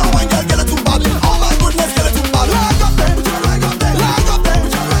 When you want girl, get it too bad. Oh my goodness, get it too bad. Leg up there, put your leg up there. Leg up there,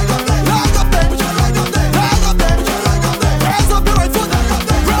 put your leg up there. Leg up there, put your leg up there. Leg up there, put your leg up there. Raise up your right foot.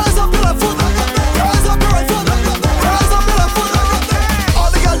 Raise up your left foot. Raise up your right foot. Raise up your left foot. All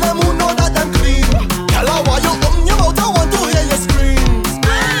the girls them who know that them clean. Tell her why you open your mouth, I want to hear you scream.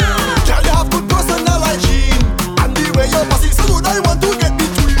 Girl, you have good personal hygiene, and the way you're passing so good, I want to get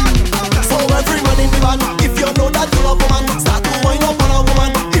between. So every man in the man, if you know that you love woman, start to wind up on a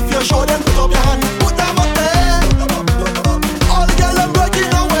woman. If you show them, put up your hand, put them up there. All the girls them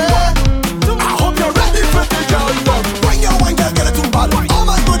breaking away. I hope you're ready for the girl. When you want girl, get it too bad. Oh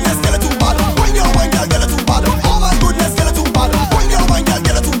my goodness, get it too bad. When you want girl, get it too bad. Oh my goodness, get it too bad. When you want girl,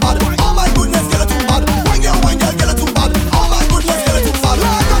 get it too bad. Oh my goodness, get it too bad. When you want girl, get it too bad. Oh my goodness, get it too bad.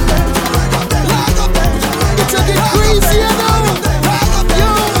 Leg up there, leg up there, leg up there. It's a bit crazy, you know.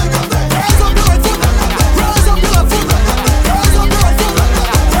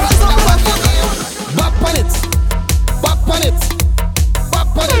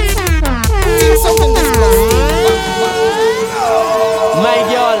 My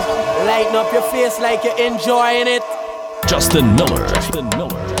girl, lighten up your face like you're enjoying it. Justin Miller.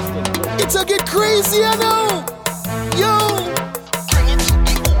 It's a get crazy, I know. Yo.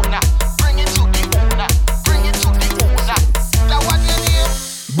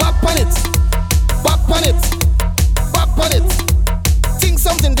 Bop on it, bop on it, bop on it. Think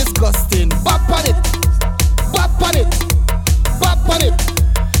something disgusting. Bop on it, bop on it, bop on it.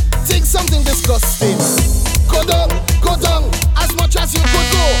 Think something disgusting. Go down, as much as you could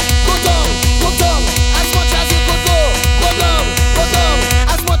go. Go down, as much as you could go. Go down,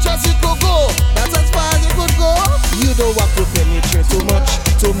 as much as you could go. That's as far as you could go. You don't want to penetrate too much.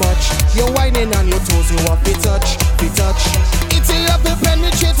 You're whining on your toes, you want to touch. It's you have to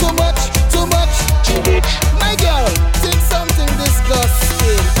penetrate too much. My girl, think something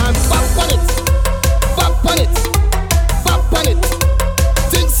disgusting and bop on it.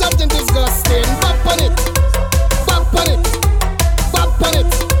 Think something disgusting, bop on it.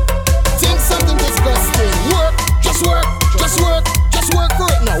 Think something disgusting. Work for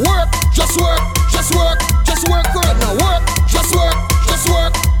it now. Work for it now.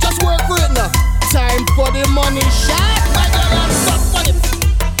 Work for it now. Time for the money shot. My girl,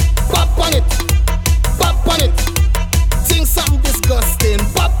 bop on it. Think something disgusting.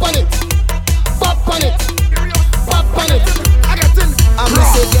 Bop on it. I got it. I'm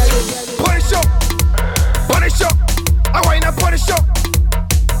missing girl. Punish up. I want to punish up.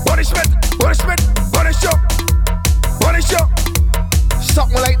 Punish up.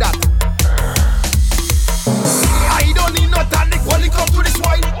 Something like that. I don't need no tonic when it comes to this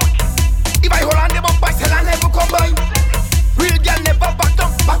wine. If I hold on them up, I sell and never combine. Real girl never back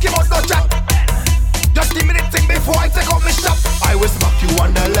down, back him out no chat. Just give me the thing before I take off my shop. I will smack you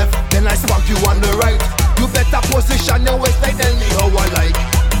on the left, then I smack you on the right. You better position your waist like tell me how I like.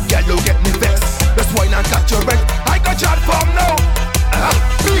 Girl, you get me vexed. That's why I got your wreck. I got your from now.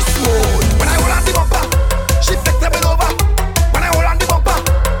 Beast mode. When I hold on the bumper, she take the bell over. When I hold on the bumper,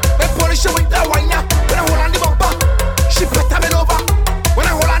 they polish you with the wine. When I hold on the bumper, she put the bell over. When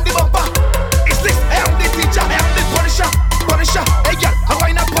I hold on the bumper, it's this. I am the teacher, I am the punisher. Hey girl, I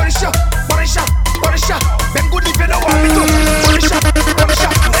want to punisher. Them good if you don't want me to. Punisher.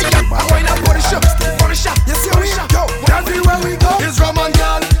 Hey girl, I want to punisher. You see me? Yo, everywhere we go is Roman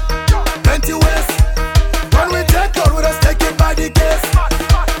girl. Plenty ways. When we take out with us, take it by the case.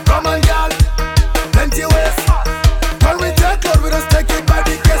 Roman girl, plenty ways. When we take out with us, take it by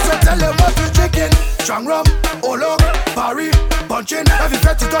the case. So tell them what we're drinking. Strong rum, Olo, Barry, punching. Every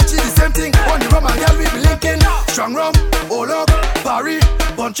fed to touch it, the same thing. On the Roman girl, we be linking. Strong rum, Olo, Barry,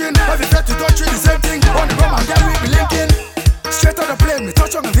 punching. Every fed to touch it, the same thing. On the Roman girl, we be linking. Straight on the plane, me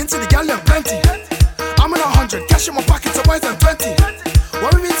touch on the Vincy, the girl them plenty. I'm in 100, cash in my pocket, so boys and 20.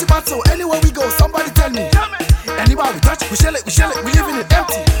 When we meet about so anywhere we go, somebody tell me. Anybody we touch, we shell it, we living it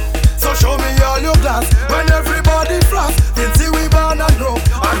empty. So show me all your glass, when everybody flash. Vincy we born and grow,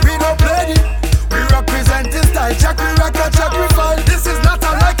 and we don't play it. We represent this style, check we record, check we file. This is not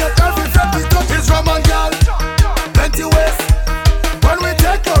a like it, every friend we touch is Roman girl. Plenty ways, when we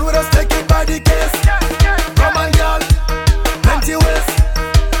take out with us, take it by the case. Roman girl, plenty ways,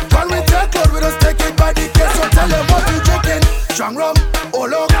 when we take out with us, take it by the case. So tell them what you drinking. Strong rum,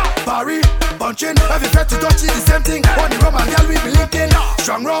 Olo, Barry, punching. Every fed to touch it, the same thing. On the Roman girl we be linking.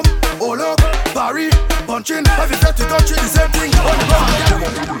 Strong rum, Olo, Barry, punching. Every fed to touch it, the same thing. On the Roman girl we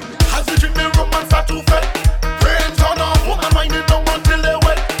be linking. As we drink the rum and start to fed, brains turn off, woman minding down until they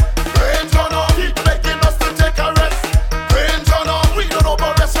wet. Brains turn off, people begging us to take a rest. Brains turn off, we don't know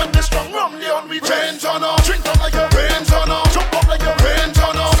about rest when the strong rum lay on we. Brains turn off, drink up like your brains turn off, jump up like your brains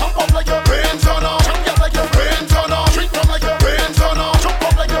turn off, jump up like your brains turn off, jump up like your brains turn off, drink up like your brains turn off, jump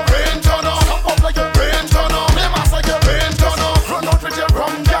up like your brains turn off, jump up like your brains turn off, name us like your brains turn off. Run out with your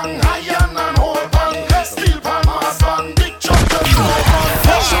rum gang, iron and whole pan, steel pan, mass pan, big chunk of gold pan.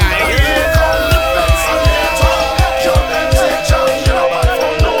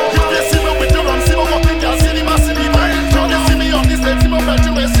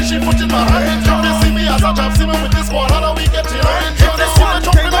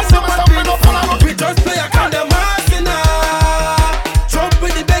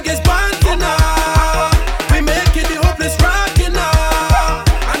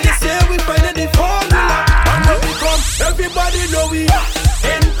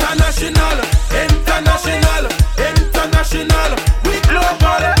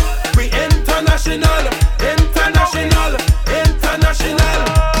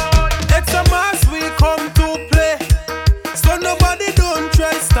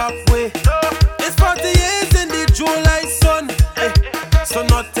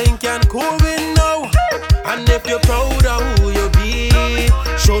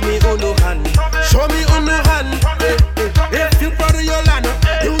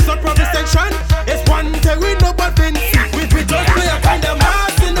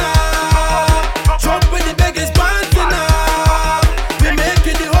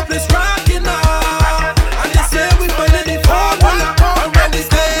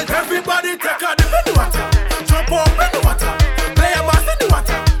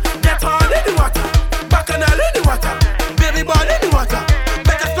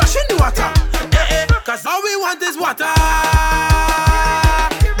 water.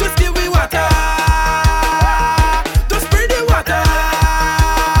 Just give me water. Just spray the water.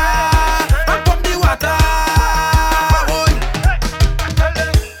 And pump the water. Oh.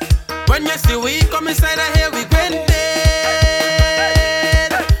 When you see we come inside of here, we going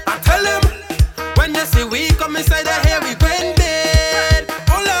dead. I tell them. When you see we come inside of here, we going dead.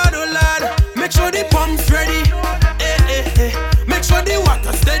 Oh Lord, make sure the pump's ready. Make sure the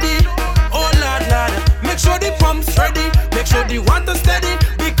water steady. Oh Lord, make sure the pump's ready. Make sure the water steady.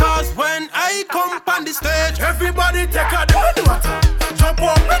 Because when I come on the stage, everybody take a dip in the water. Jump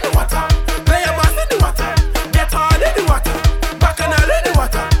up in the water. Play a bass in the water. Get hard in the water. Bacchanal in the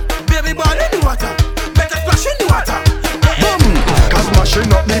water. Baby ball in the water. Make a splash in the water. Boom! Cause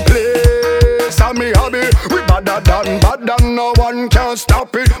mashing up the place and me hobby. We badder than no one can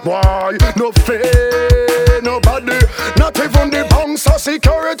stop it. Why? No fear, nobody. Not even the bunks or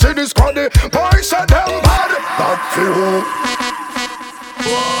security, the squaddy. Boys say them bad, bad few.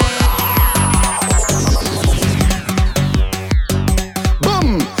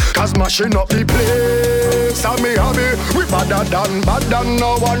 Boom! Cause mashing up the place and me hobby. We badder than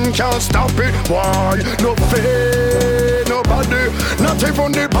no one can stop it. Why? No fear, nobody. Not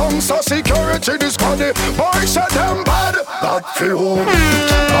even the bunks or security, the squaddy. Boys say them bad, bad few.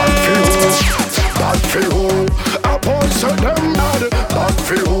 Bad few. Bad few. A boy say them bad, bad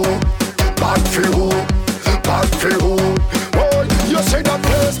few. Bad few. Bad few. Oh, you see that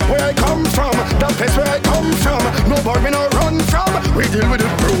place where I come from. That place where I come from. No boy we no run from. We deal with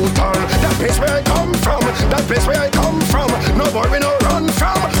it brutal. That place where I come from. That place where I come from. No boy we no run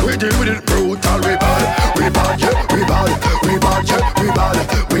from. We deal with it brutal. We bad, yeah, we bad, yeah,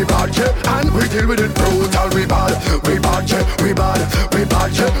 we bad, yeah. And we deal with it brutal. We bad, yeah, we bad,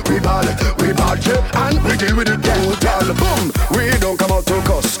 yeah, and we deal with it brutal. Boom! We don't come out to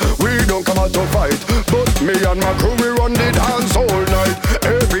cuss, we don't come out to fight. But me and my crew, we run the dance all night.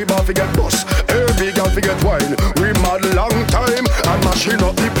 Every bar fi get bust, every girl fi get wine. We mad long time and mashing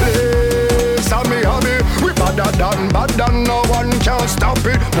up the place. And me hobby, we badder than no one can stop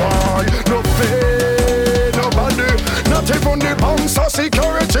it. Why? No fear, nobody. Not even the bunks or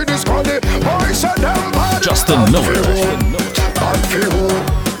security, the squaddy. Boys say them bad. Justin Miller. Bad few.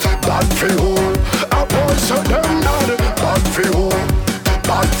 Bad few, a boy say them bad. Bad few,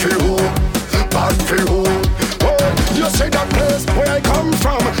 bad few, bad few. Oh, you see that place where I come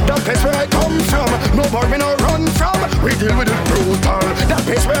from. That place where I come from. No boy we no run from. We deal with it brutal. That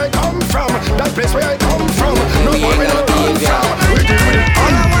place where I come from. That place where I come from. No boy we no run from. We deal with it.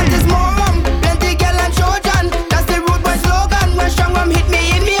 All I want is more rum, plenty girl and Trojan. That's the road boy slogan. When strong rum hit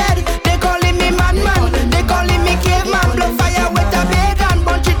me in me head, they calling me man. They calling me caveman. Blow fire with a pagan.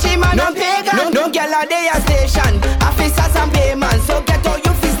 Bunch of team and I'm pagan. No girl a day a station. Officers and payman. So get all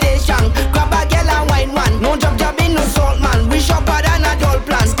you fi station. Grab a girl and wine one. No job in no salt man. We shopper than a doll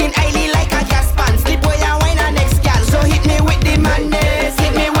plan. Skin highly like a gas pan. Slip boy and wine and next gal. So hit me with the madness.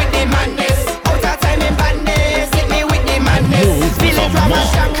 Hit me with the madness. Out of time in badness. Hit me with the madness. Feel it from a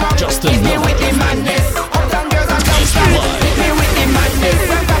shank. Hit me with the madness. Uptown girls and downtown. Hit me with the madness.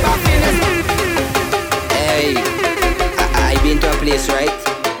 Hey, I been to a place, right?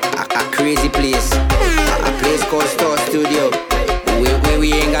 A crazy place. A place called Store Studio. Where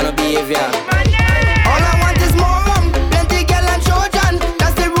we ain't got no behavior. All I want is more rum, plenty girl and Trojan.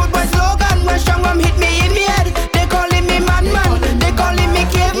 That's the road boy slogan. When strong rum hit me in me head, they calling me man. They calling me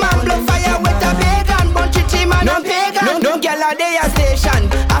caveman. Blow fire with a pagan. Bunch of team and I'm pagan. No girl a day a station.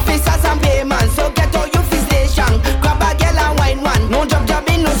 Officers and payman. So get all you fi station. Grab a girl and wine one. No job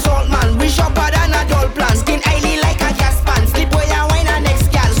in no salt man. We shopper than a doll plan. Skin highly like a gas pan. Slip boy and wine and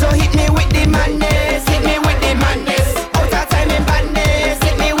next gal. So hit me with the madness. Hit me with the madness. Out of time in badness.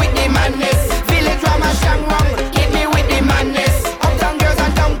 Hit me with the madness. Feel it from a strong rum. Hit me with the madness. Uptown girls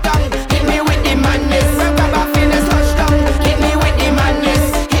and downtown. Hit me with the madness. Grab a fitness touchdown. Hit me with the madness.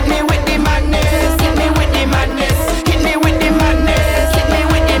 Hit me with the madness. Hit me with the madness. Hit me with the madness. Hit me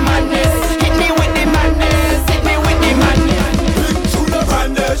with the madness. Hit me with the madness. Hit me with the madness. Big tuna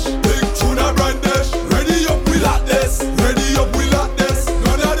brandish, big tuna brandish. Ready up, we like this. Ready up, we like this.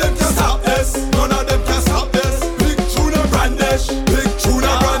 None of them can stop this. None of them can stop this. Big tuna brandish, big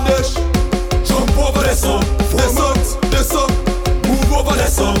tuna brandish. Jump over this up, this up. Move over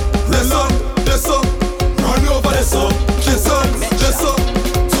this up, this up. Run over this up, this up.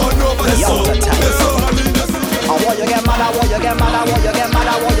 Turn over this up, this up. I want you get mad, I want you get mad, I want you get mad,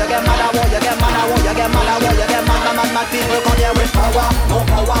 I want you get mad, I want you get mad, I want you get mad, I want you get mad, mad people come here with power, more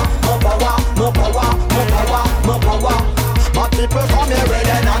power, more power, more power, more power, more power. My people come here with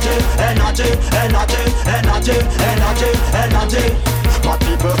energy, energy, energy, energy, energy, energy. My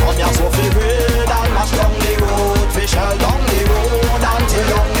people come here so feel great and my strongly roll.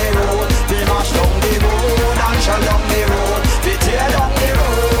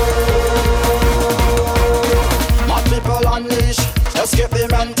 Just get the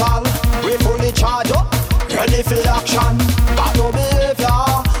mental, we fully charged up, ready for action. Got no behavior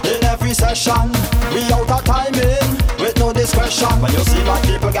in every session. We out of timing with no discretion. When you see my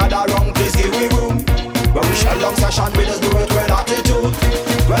people gather round, please give we room. When we shell long session, we just do it with attitude.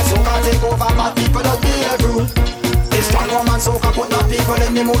 When soca take over, my people don't behave rude. This strong woman soca put my people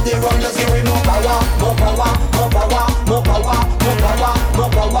in the mood. They run, just give we more power, more power, more power, more power, more power,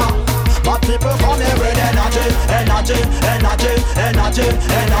 more power. My people come here with energy, energy, energy, energy,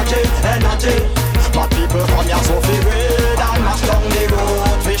 energy, energy. My people come here so feel red and mash down the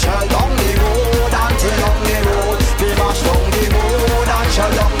road. We shell down the road and tear down the road. We mash down the road and shell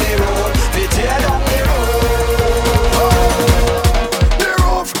down the road. We tear down the road.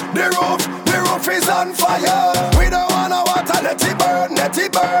 The roof is on fire. We don't wanna water, let it burn, let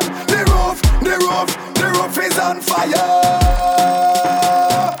it burn. The roof is on fire.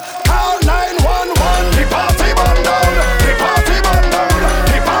 Call 911. The party burn down. The party burn down.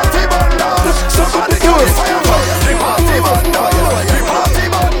 The party burn down. Somebody call the fire. The party burn down. The party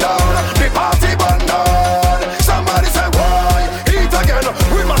burn down. The party burn down. Somebody say why? Eat again.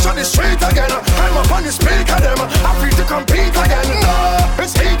 We mash on the street again. I'm up on the speaker them. I'm free to compete again. No,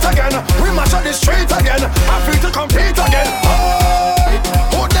 it's heat again. We mash on the street again. I'm free to compete again. Oh,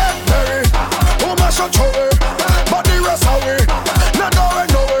 who that Perry? Who mash on Joey? But the rest are we. Not going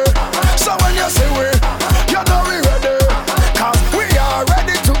nowhere. So when you see we, you know we ready. Cause we are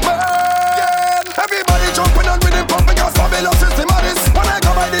ready to burn. Everybody jumping on with the pump because Babylon system of this. When I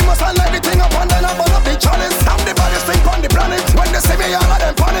go by the must I light the thing up and then I burn up the chalice. I'm the baddest thing on the planet. When they see me all of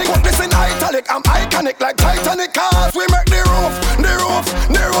them panic. Put this in italic, I'm iconic like Titanic. Cause we make the roof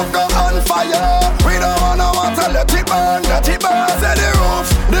go on fire. We don't wanna water, let it burn, let it burn. Say the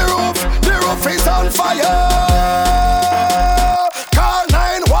roof is on fire. Call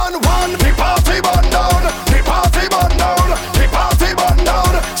 911, the party burn down, the party burn down, the party burn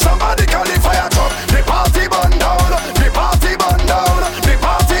down. Somebody call the fire truck, the party burn down, the party burn down, the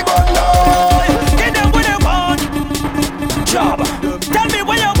party burn down. Get them what they want, job. Tell me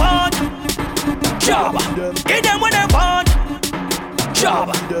what you want, job. Get them what they want, job.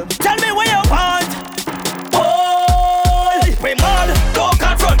 Tell me what you want. Oh, we mad, don't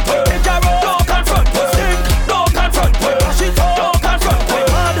confront her. Don't confront her. Don't confront her. Don't confront her.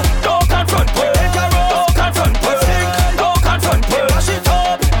 Mad, don't confront her. Don't confront her. Don't confront her.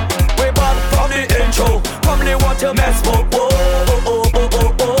 We bad from the intro, from the what you mess up. Oh, oh, oh, oh,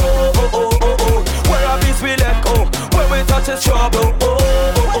 oh, oh, oh, oh, oh, oh. Where our beats we let go, when we touch is trouble. Oh,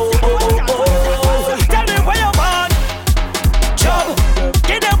 oh, oh, oh, oh, oh. Tell me what you want, job.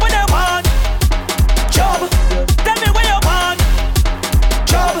 Get them what they want,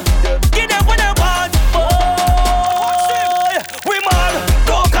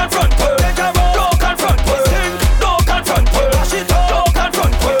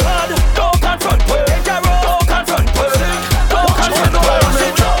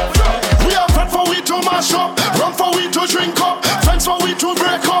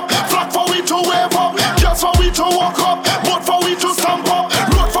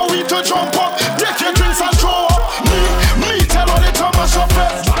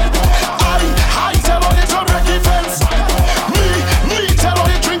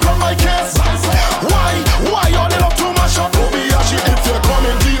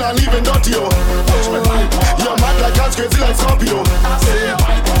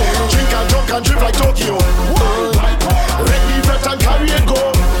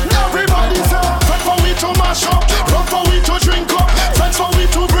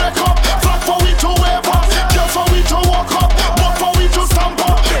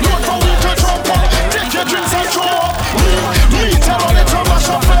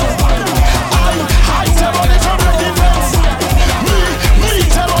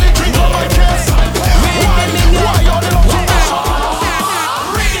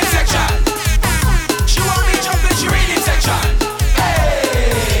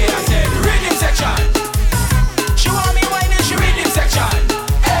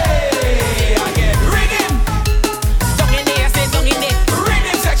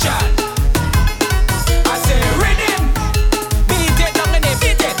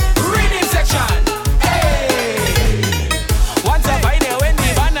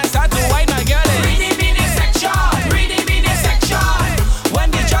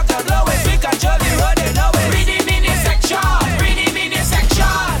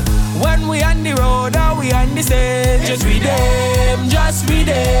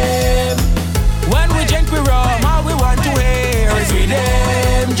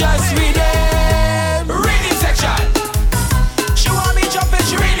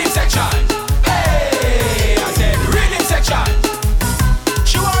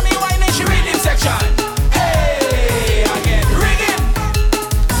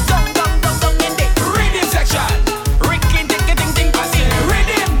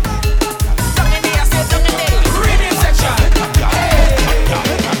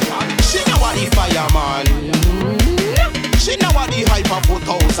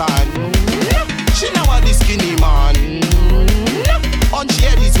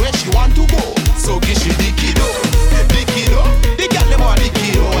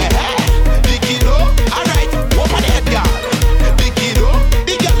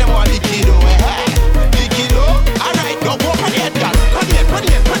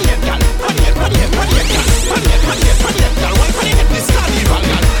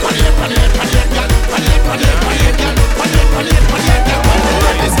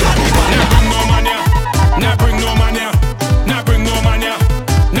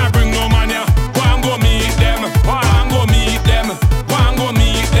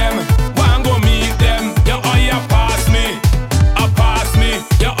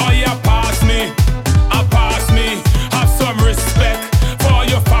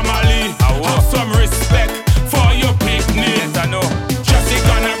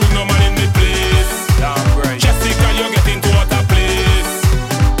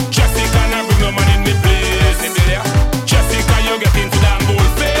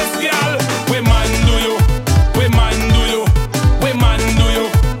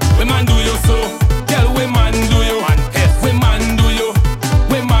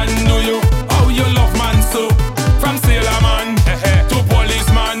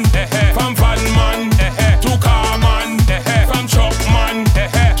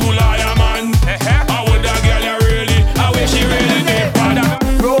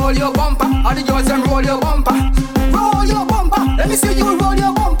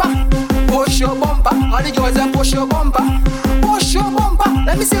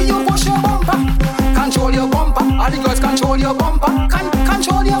 me see you push your bumper. Control your bumper. All the girls control your bumper.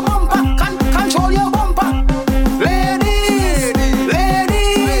 Control your bumper. Control your bumper. Ladies,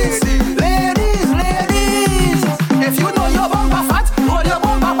 ladies, ladies, ladies. If you know your bumper fat, roll your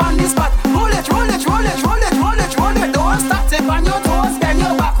bumper on the spot. Roll it, roll it, roll it, roll it, roll it, roll it. Don't stop, tip on your toes, bend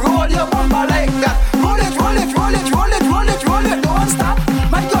your back, roll your bumper like that. Roll it, roll it, roll it, roll it, roll it, roll it. Don't stop.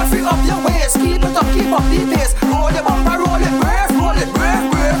 My girl, free up your waist, keep it up the pace. Roll your bumper, roll it, brave, roll it,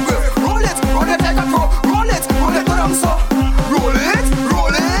 brave, brave, brave. Roll it like a pro. Roll it down so. Roll it,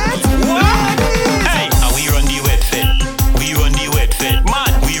 roll it. Hey, and we run the wet fit. We run the wet fit.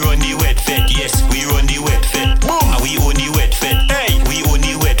 Man, we run the wet fit. Yes, we run the wet fit. Boom, and we own the wet fit. Hey, we own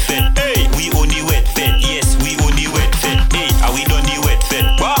the wet fit. Hey, we own the wet fit. Yes, we own the wet fit. Hey, and we done the wet fit.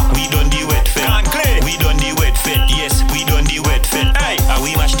 What? We done the wet fit. Can't clay. We done the wet fit. Yes, we done the wet fit. Hey, and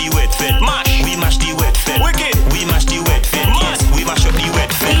we mash the wet fit. Mash. We mash the wet fit. Wicked. We mash the wet fit. Yes, we mash up the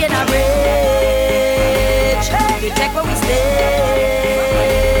wet fit. We in a rage. We take what we stage.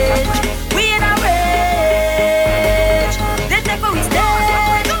 We in a rage. They take what we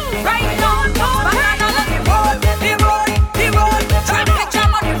stage. Right now, banana on the road, the road, the road. Traffic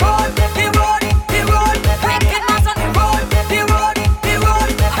jam on the road, the road, the road. Wicked Mas on the road, the road, the road.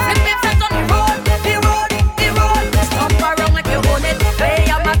 Flipping flat on the road, the road, the road. Stomp around like you own it, play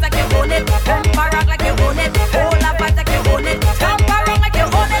your mat like you own it, bump around like you own it, hold up like you own it. Stomp around like you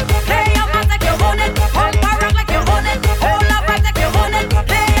own it, play your mat like you own it, bump around like you own it, hold up like you own it.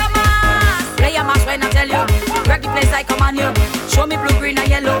 Play your mass when I tell you. Wreck the place I come on you. Show me blue, green and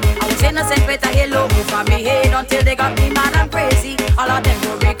yellow. I was innocent with a halo. From me head until they got me mad and crazy. All of them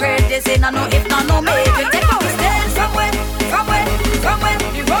no regret. They say no, if not no make it. Take our stand from where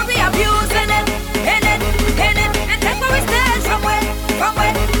the road we abusing it, in it. They take our stand from where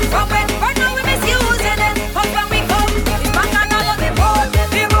right now we misusing it. Cause when we come, it's back on all of the road.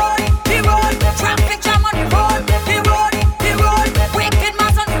 Traffic jam on the road, the road. Wicked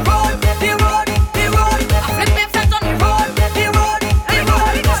Mas on the road, the road. Flipping flat on the road, the road.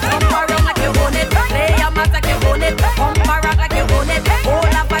 Stomp around like you own it, play your mat like you own it, bump around like you own it,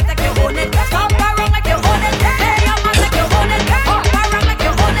 hold up like you own it. Stomp around like you own it, play your mat like you own it, bump around like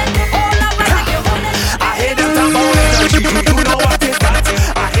you own it, hold up like you own it. I hear them talk about energy, do you know what is that?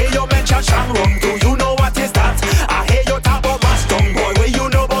 I hear you mention strong rum, do you know what is that? I hear you talk about mash tongue, boy, where you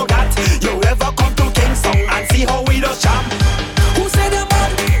know about that? You ever come to Kingston and see how we just jam? Who say them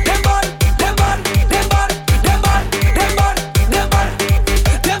bad? Them bad. Them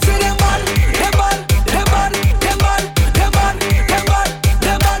say them bad.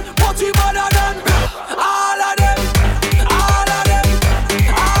 But we better than all of them.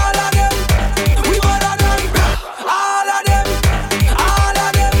 We better than all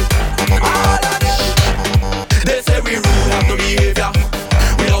of them. They say we rude, have no behavior.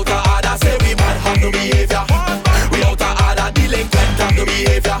 We out of order, say we bad, have no behavior. We out of order, delinquent, have no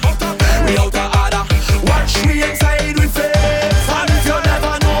behavior. We out of order, watch me inside we face. And if you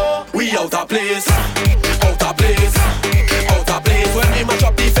never know, we out of place. When we mash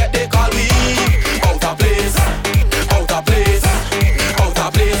up the fete, they call we out of place.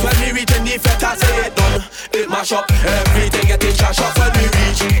 When we reach in the fete, I say it done. It mash up, everything getting trash up. When we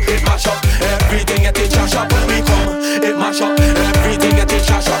reach, it mash up, everything getting trash up. When we come, it mash up, everything getting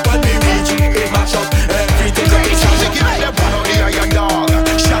trash up. When we reach, it mash up, everything getting trash up. Give me the one of the iron dog.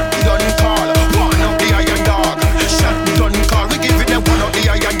 Shotgun call, one of the iron dog. Shotgun call, we give it the one of the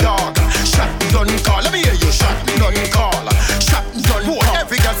iron dog. Shotgun call, let me hear you. Shotgun call.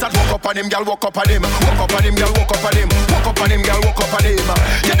 Every girl start walk up on him, girl walk up on him. Walk up on him, girl walk up on him. Walk up on him, girl walk up on him.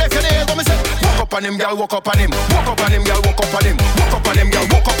 You deaf, you there, go me say. Walk up on him, girl walk up on him. Walk up on him, girl walk up on him. Walk up on him, girl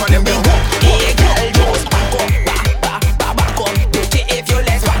walk up on him. Hey girl, just back up. Don't you if your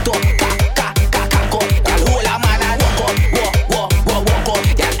legs back up. Cock up. Girl, hold a man and walk up.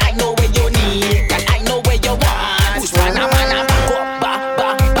 Girl, I know where you need. Girl, I know where you want. Push man and back up.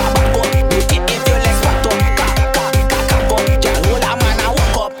 Don't you if your legs back up. Cock up. Girl, hold a man and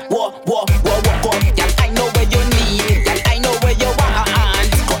walk up. Girl, I know where you need. Girl, I know where you want.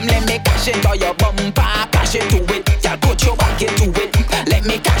 Come let me cash into your bumper, cash into it. Girl, put your back into it. Let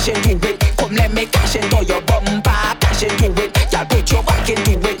me cash into it. Come let me cash into your bumper.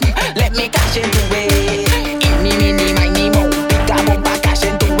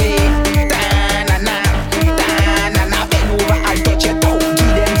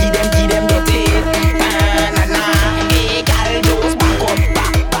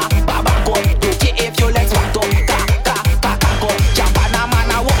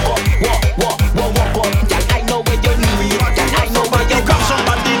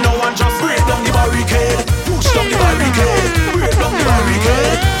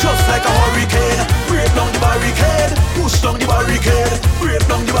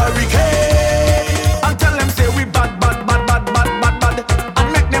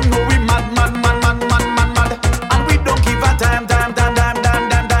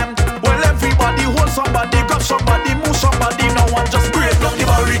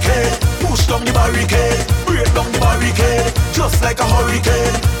 like a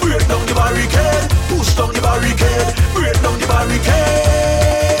hurricane. Break down the barricade, push down the barricade, break down the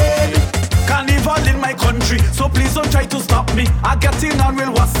barricade. Carnival in my country, so please don't try to stop me. I get in on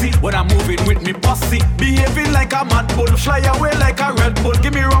real wassy when I'm moving with me posse. Behaving like a mad bull, fly away like a Red Bull.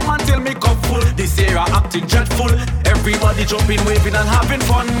 Give me rum until me cup full. This era acting dreadful. Everybody jumping, waving and having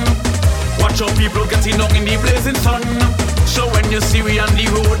fun. Watch out people getting down in the blazing sun. So when you see we on the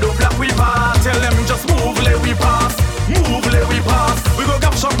road, the black we pass. Tell them just move, let we pass. Move, let we pass. We go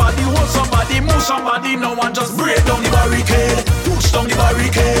grab somebody, hold somebody, move somebody. No one just break down the barricade. Push down the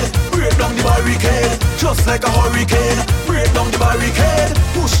barricade. Break down the barricade. Just like a hurricane. Break down the barricade.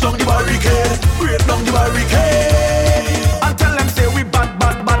 Push down the barricade. Break down the barricade. And tell them say we bad,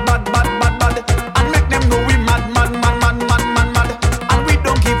 bad, bad, bad, bad, bad, bad. And make them know we mad, mad, mad, mad, mad, mad, mad. And we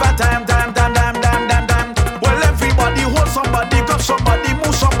don't give a time. Well, everybody hold somebody, grab somebody,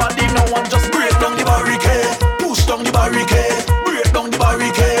 move somebody. No one just break down the barricade. Push down the barricade. Break down the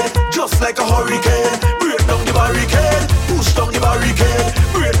barricade. Just like a hurricane. Break down the barricade. Push down the barricade.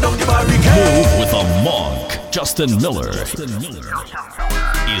 Break down the barricade. Move with a monk. Justin Miller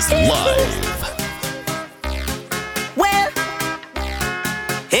is live. Well,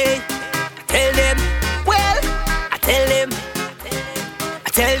 hey, tell them. Well, I tell them. I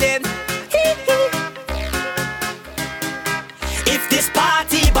tell them. If this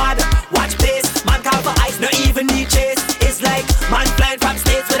party bad, watch place. Man call for ice, no even need chase. It's like man flying from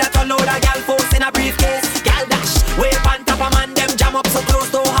states with a ton load of gal force in a briefcase. Gal dash, way on top of man, them jam up so close,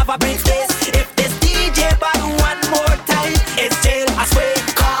 don't have a briefcase. If this DJ bad one more time, it's jail, I swear.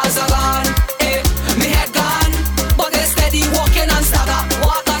 Cars are gone, me head gone. But they steady walking and stagger.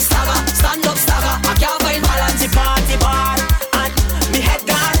 Walk and stagger, stand up stagger. I can't find balance. The party bad, and me head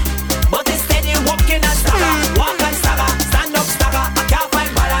gone. But they steady walking and stagger. Walk and stagger, stand up stagger. I can't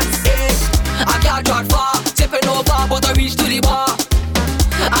find balance, I can't drive far, tipping over, but I reach to the bar.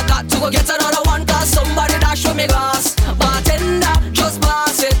 I got to go get another one, cause somebody dash with me glass. Bartender, just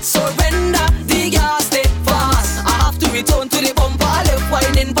pass it, surrender, the gas stay fast. I have to return to the bumper, left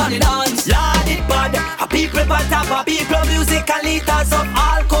whining for the dance. Lord it bad, a people but have a people music and liters of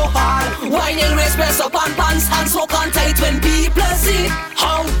alcohol. Whining waist press up on pants and smoke on tight when people see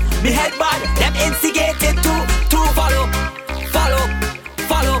how me head bad, them instigated to follow.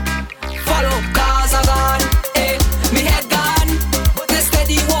 Cars are gone, me head gone. But they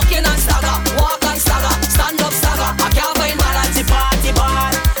steady walking and stagger. Walk and stagger, stand up stagger. I can't find balance. The party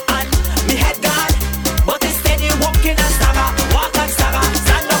bad, and me head gone. But they steady walking and stagger. Walk and stagger,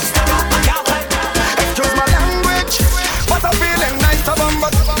 stand up stagger. I can't find balance. Excuse my language, but I'm feeling nice to bump.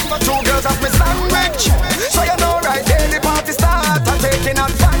 Two girls have me sandwich. So you know right there the party start. I'm taking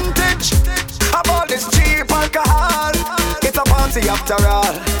advantage of all this cheap alcohol. It's a party after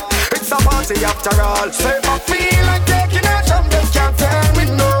all. It's a party after all. So if I feel like taking action, they can't tell me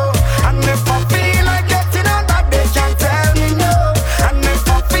no. And if I feel like getting on that, they can't tell me no. And if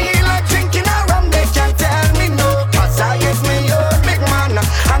I feel like drinking a rum, they can't tell me no. Cause I is me own big man.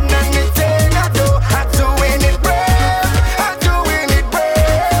 And anything I do, I'm doing it brave. I'm doing it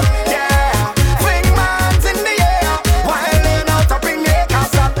brave. Yeah. Fling man's in the air. Wilding out up in the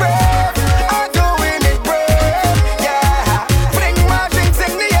cause I'm brave. I'm doing it brave. Yeah. Fling my drinks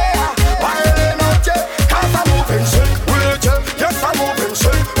in the air. Wilding out, yeah. Cause I'm moving sick with it, yeah. Yes, I'm moving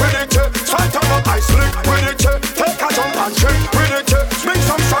sick with it, yeah. Try to not ice slick with it, yeah. Take a jump and shake with it, yeah. Swing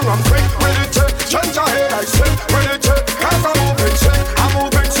some song and quick with it, yeah. Change your head, I slick with it, yeah. Cause I'm moving sick, I'm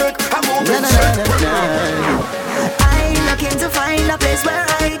moving sick, I'm moving sick with it. I'm looking to find a place where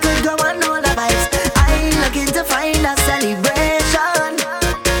I could go on all the vibes. I'm looking to find a celebration.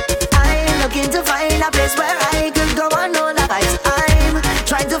 I'm looking to find a place where I could go on all the vibes. I'm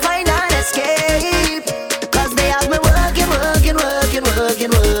trying to find an escape, cause they have me working.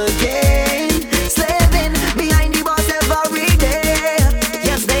 Slaving behind the boss every day.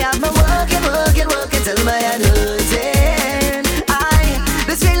 Yes, they have me working till my head hurting.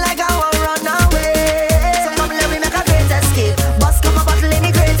 This feel like I won't run away. So come let me make a great escape. Bust up a bottle in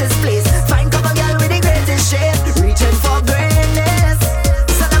the greatest place. Find couple girl with the greatest shape. Reaching for greatness.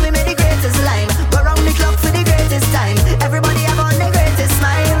 So let me make the greatest line. Go round the clock for the greatest time. Everybody have on the greatest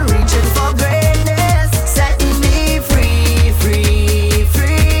smile. Reaching for greatness. Setting me free.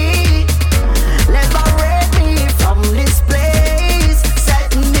 Liberate me from this place.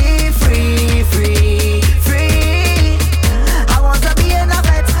 Setting me free. I want to be in a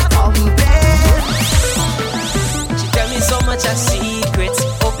vet from bed. She tell me so much of secrets,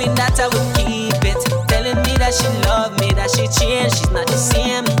 hoping that I would keep it. Telling me that she loved me, that she changed, she's not the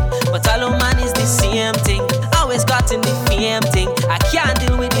same. But all of man is the same thing. Always got in the same thing. I can't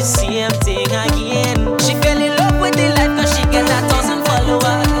deal with the same thing again. She fell in love with the life cause she get that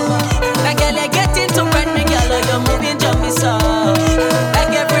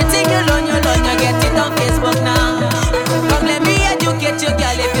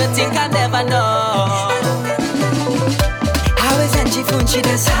she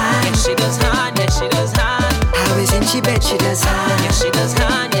does hand. Yes, she does hand, yes, she does hand. Always in she bed, she does hand. Yes, she does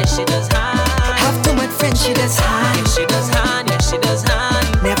hand, yes, she does hand. Have too much friends, she does hand. Yes, she does hand, yes, she does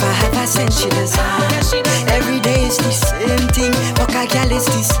hand. Never have a sense, she does hand. Yes, she does. Every day is the same thing. Fuck a girl is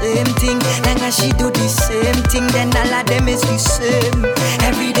the same thing. Long as she do the same thing, then all of them is the same.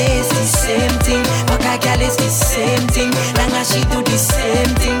 Every day is the same thing. Fuck a girl is the same thing. Long as she do the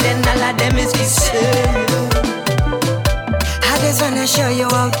same thing, then all of them is the same. I just wanna show you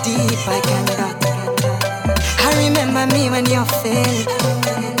how deep I can go. I remember me when you fell,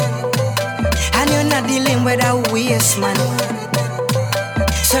 and you're not dealing with a waste man.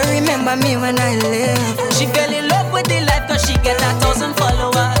 So remember me when I left. She fell in love with the life cause she get 1,000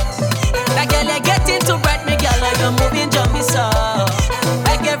 followers. That girl you get into bright, me girl like you're moving jumpy so.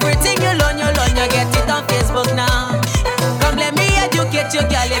 Like everything you learn, you get it on Facebook now. Come let me educate you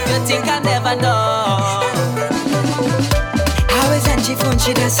girl if you think I never know. Always on she phone,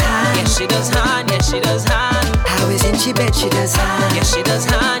 she does hand. Yes, she does hand, yes, she does hand. Always in she bed, she does hand. Yes, she does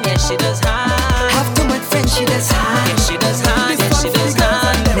hand, yes, she does hand. Have too much friends, she does hand. Yes, she does hand, yes, she does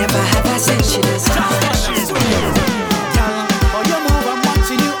hand. Never have a sense, she does hand. Oh, you move, I'm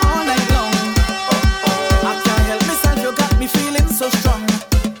watching you all night long. I can't help myself, you got me feeling so strong.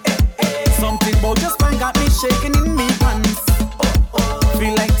 Something about your spine got me shaking in me pants.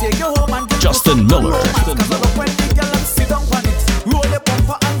 Feel like take you home and give Justin Miller. Cause I love when the girl and sit down on it. Roll your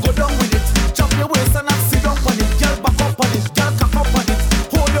bumper and go down with it. Chop your waist and sit down on it. Girl back up on it, girl cock up on it.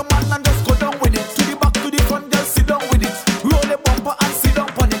 Hold your man and just go down with it. To the back, to the front, girl sit down with it. Roll your bumper and sit down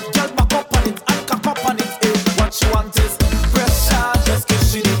on it. Girl back up on it and cock up on it. Hey, what she want is pressure, just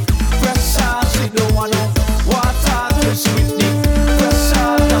kiss she need. Pressure, she don't want no water, just she with me.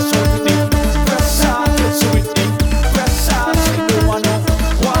 Pressure, that's what we need. Pressure, just she with me. Pressure, she don't want no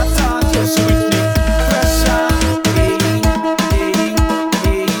water, just she with me. Pressure, hey, hey,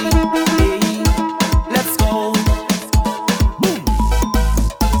 hey, hey. Let's go. Boom.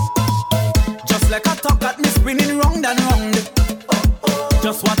 Just like a top got me spinning round and round.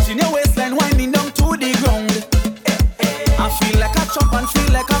 Just watching your waist